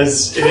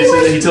 As he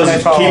tells you to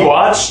follow. keep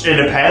watch in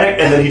a panic,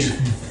 and then he just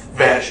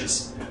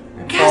vanishes.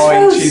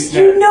 Following Casrose,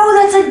 you CheeseNet. know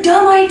that's a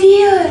dumb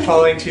idea.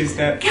 Following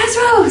CheeseNet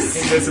Casrose,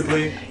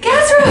 invisibly.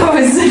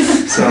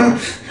 Casrose. So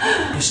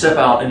you step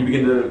out and you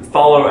begin to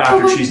follow after Oh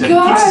my CheeseNet.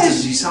 gosh.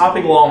 He's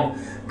hopping along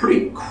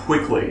pretty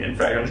quickly, in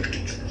fact,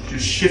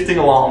 just shifting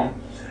along.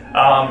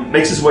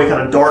 Makes his way,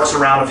 kind of darts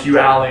around a few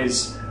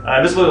alleys.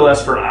 Invisibility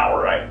lasts for an hour,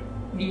 right?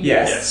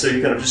 Yes. Yeah, so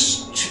you're kind of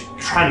just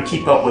trying to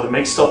keep up with it.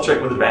 Make a stealth check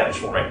with advantage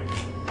for me.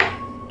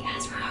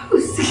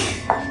 Casrose.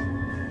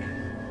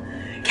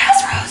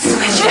 Casrose,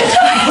 switch your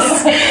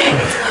dice. I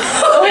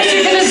wish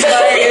you could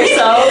inspire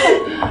yourself.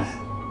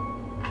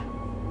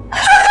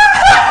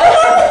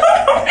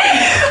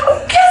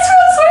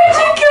 Casrose, where'd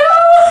you go?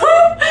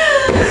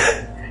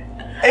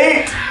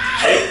 8.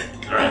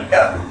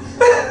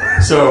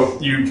 Alright. So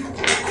you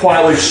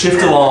quietly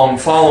shift along,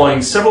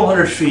 following several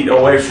hundred feet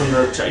away from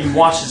the. You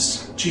watch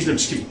this CheeseNet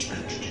just keep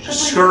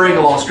scurrying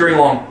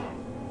along,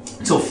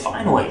 until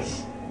finally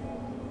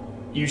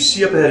you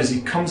see up ahead as he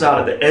comes out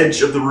at the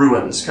edge of the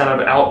ruins, kind of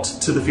out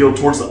to the field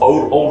towards the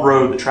old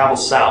road that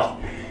travels south.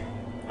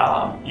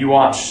 You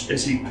watch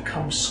as he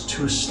comes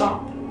to a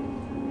stop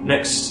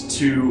next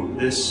to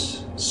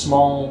this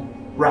small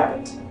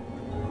rabbit.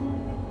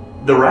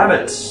 The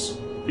rabbit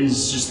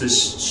is just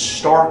this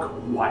stark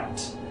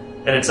white,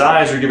 and its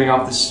eyes are giving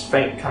off this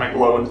faint kind of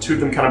glow, and the two of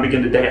them kind of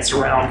begin to dance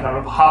around, kind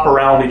of hop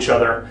around each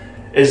other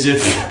as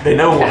if they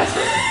know one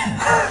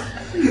another.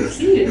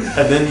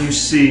 And then you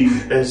see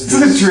as Is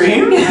this a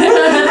dream? Is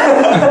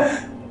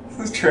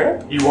this a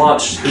trip? you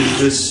watch as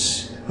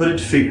this hooded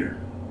figure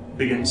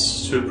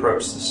begins to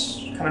approach, this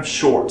kind of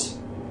short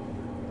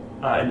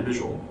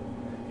individual.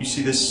 You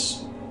see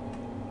this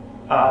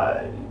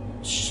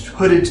she's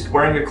hooded,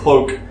 wearing a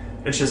cloak,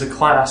 and she has a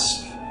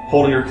clasp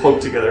holding her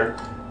cloak together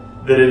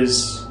that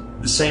is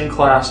the same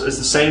clasp as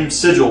the same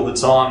sigil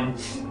that's on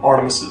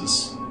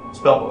Artemis's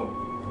spellbook.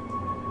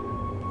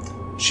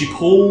 She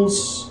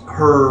pulls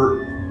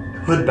her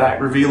hood back,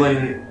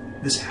 revealing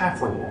this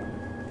halfling woman.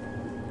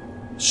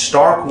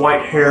 Stark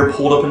white hair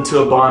pulled up into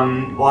a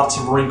bun, lots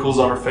of wrinkles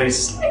on her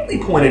face, slightly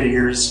pointed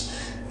ears.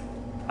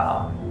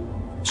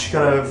 She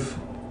kind of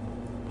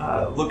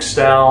looks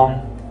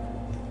down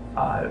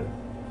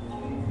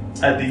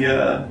at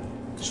the.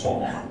 Just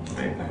one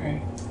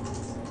moment.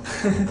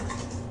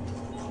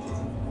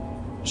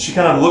 She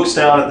kind of looks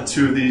down at the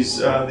two of these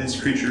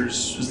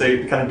creatures as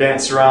they kind of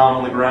dance around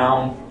on the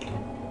ground,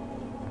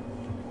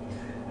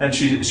 and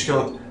she goes,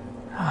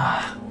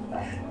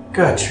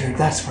 Gertrude,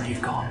 that's where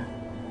you've gone.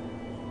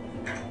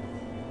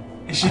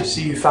 I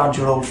see you found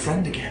your old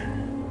friend again.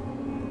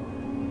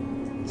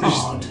 So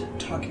she's Odd.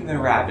 talking to the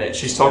rabbit.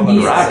 she's talking to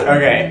the rabbit.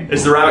 Okay.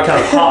 As the rabbit kind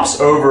of hops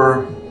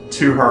over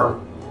to her,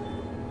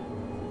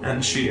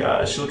 and she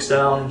looks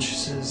down and she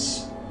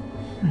says,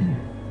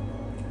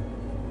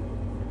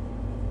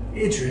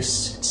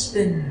 Idris, it's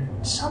been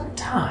some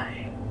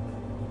time.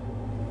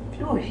 If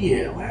you're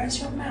here, where is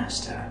your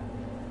master?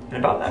 and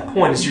about that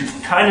point, as you're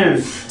kind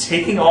of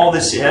taking all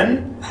this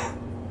in,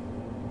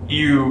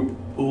 you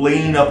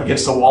lean up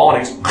against the wall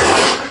and it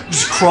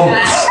just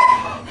crumbles.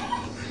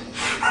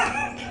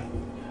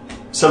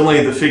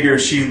 Suddenly, the figure,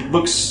 she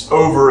looks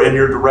over in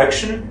your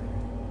direction.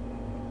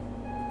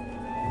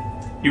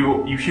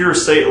 You hear her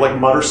say, like,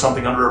 mutter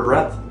something under her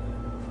breath.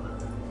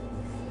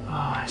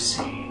 Oh, I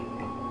see.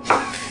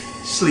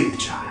 Sleep,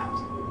 child.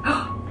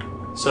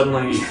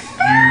 Suddenly,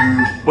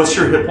 what's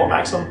your hit point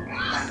maximum?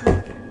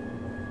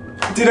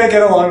 Did I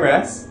get a long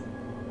rest?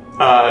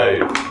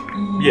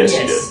 Yes,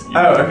 you did.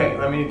 Oh, okay.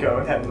 Let me go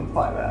ahead and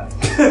apply that.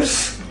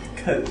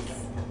 'Cause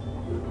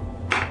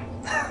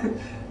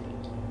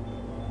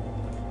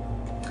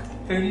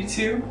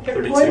 32 hit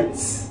 32.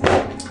 points.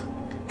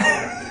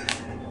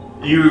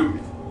 You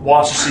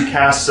watch as she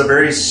casts a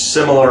very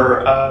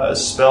similar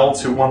spell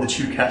to one that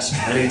you cast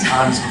many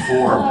times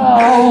before.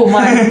 Oh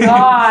my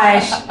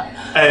gosh.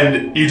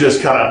 And you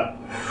just kind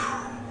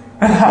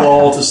of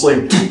fall to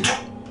sleep.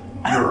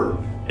 You're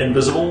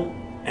invisible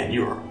and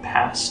you're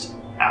passed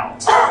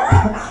out.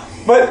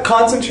 But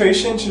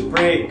concentration should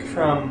break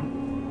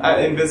from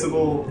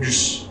invisible.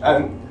 Just,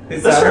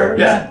 Is that's that fair. her?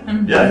 Yeah,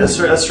 yeah, that's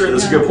true. That's true.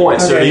 That's a good point.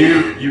 So Okay.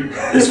 you,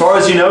 as far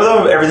as you know,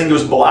 though, everything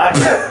goes black.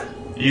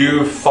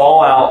 You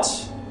fall out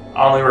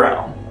on the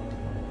ground.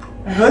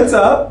 Hood's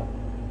up,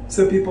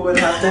 so people would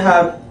have to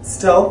have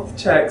stealth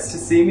checks to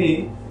see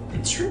me.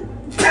 It's true.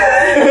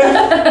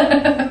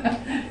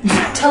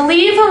 To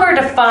leave him or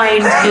to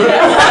find him?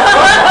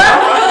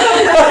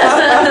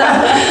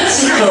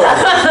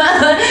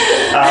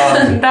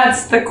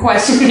 That's the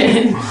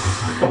question.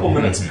 A couple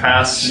minutes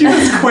pass. She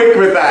was quick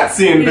with that,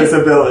 see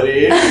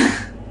invisibility.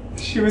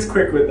 She was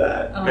quick with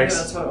that. Oh, Makes-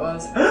 that's what it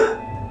was.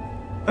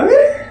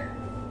 Okay.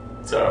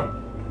 So,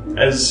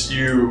 as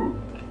you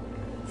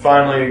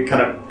finally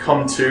kind of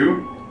come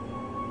to,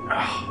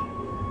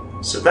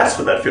 so that's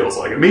what that feels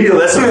like. Immediately,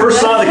 that's the first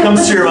thought that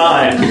comes to your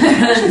mind.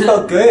 She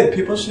felt good.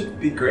 People should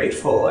be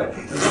grateful. I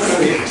put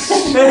this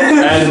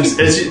And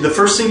as the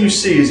first thing you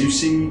see is you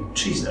see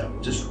Cheese Nut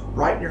just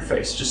right in your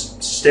face,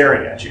 just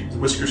staring at you. The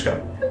whiskers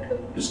come,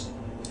 just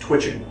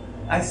twitching.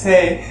 I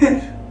say,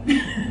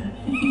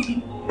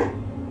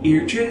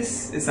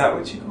 Idris? Is that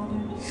what you call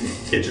him?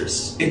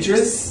 Idris.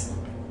 Idris?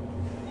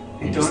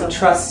 I don't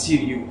trust you,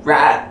 you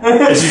rat.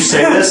 As you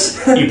say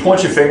this, you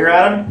point your finger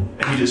at him,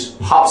 and he just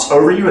hops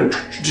over you and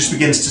just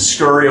begins to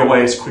scurry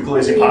away as quickly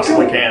as he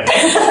possibly can. All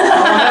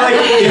my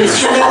like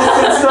instruments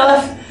and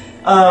stuff.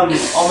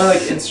 All my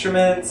like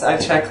instruments. I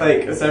check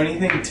like, is there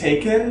anything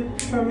taken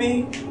from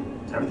me?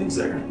 Everything's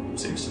there,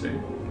 seems to be.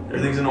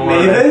 Everything's in order.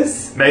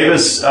 Mavis?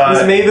 Mavis.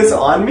 Was Mavis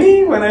on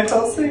me when I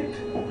fell asleep?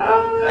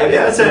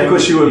 Yeah, technically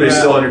she would be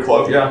still in your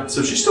cloak. Yeah,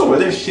 so she's still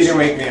with you. She didn't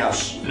wake me up.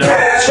 No,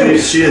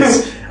 she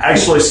is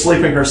actually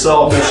sleeping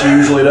herself as she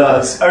usually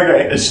does.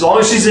 Okay. As long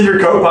as she's in your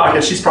coat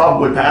pocket, she's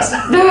probably passed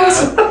out.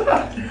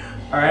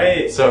 All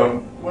right.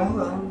 So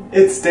Well,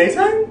 it's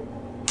daytime.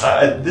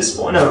 at this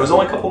point, no, it was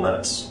only a couple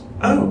minutes.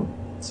 Oh.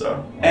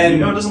 So And you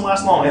know it doesn't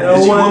last long. no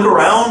As you one's- look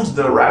around,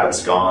 the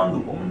rabbit's gone, the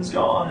woman's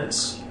gone.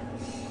 It's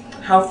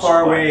How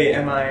far away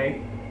am I?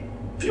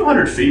 a few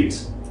hundred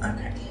feet.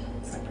 Okay.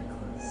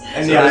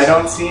 And So yeah, I it's-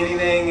 don't see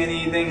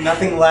anything,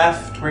 nothing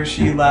left where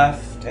she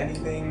left,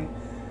 anything.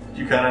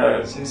 You kind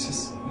of So it's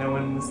just no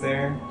one was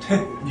there.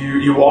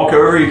 you walk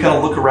over. You kind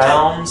of look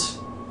around.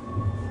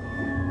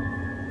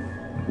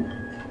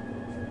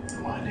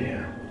 No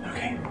idea.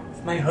 Okay,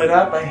 with my hood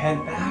up, I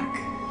head back.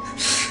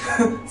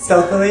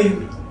 Stealthily.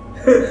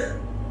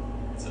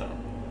 So,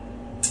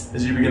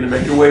 as you begin to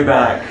make your way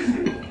back,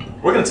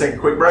 we're going to take a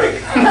quick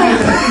break.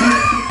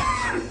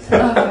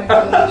 Oh my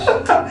gosh.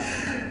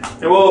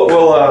 And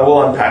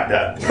we'll unpack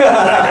that.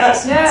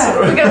 Yeah,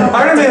 we got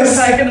Artemis!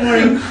 back in the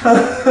morning.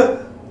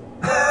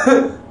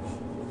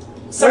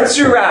 What's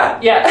your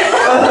rat?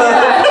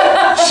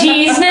 Yeah.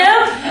 Cheese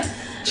now?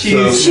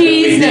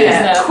 Cheese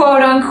now,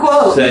 quote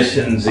unquote.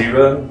 Session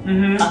 0.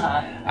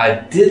 I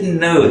didn't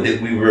know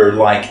that we were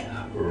like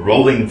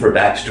rolling for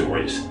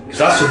backstories because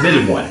I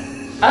submitted one.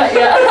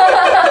 Yeah.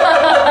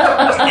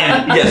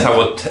 And yes, I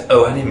will.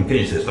 Oh, I didn't even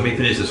finish this. Let me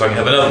finish this so I can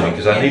have another one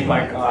because I need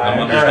my one. God. I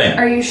don't understand.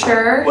 Are you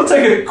sure? We'll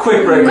take a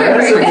quick break,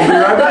 guys, and we'll be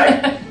right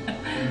back.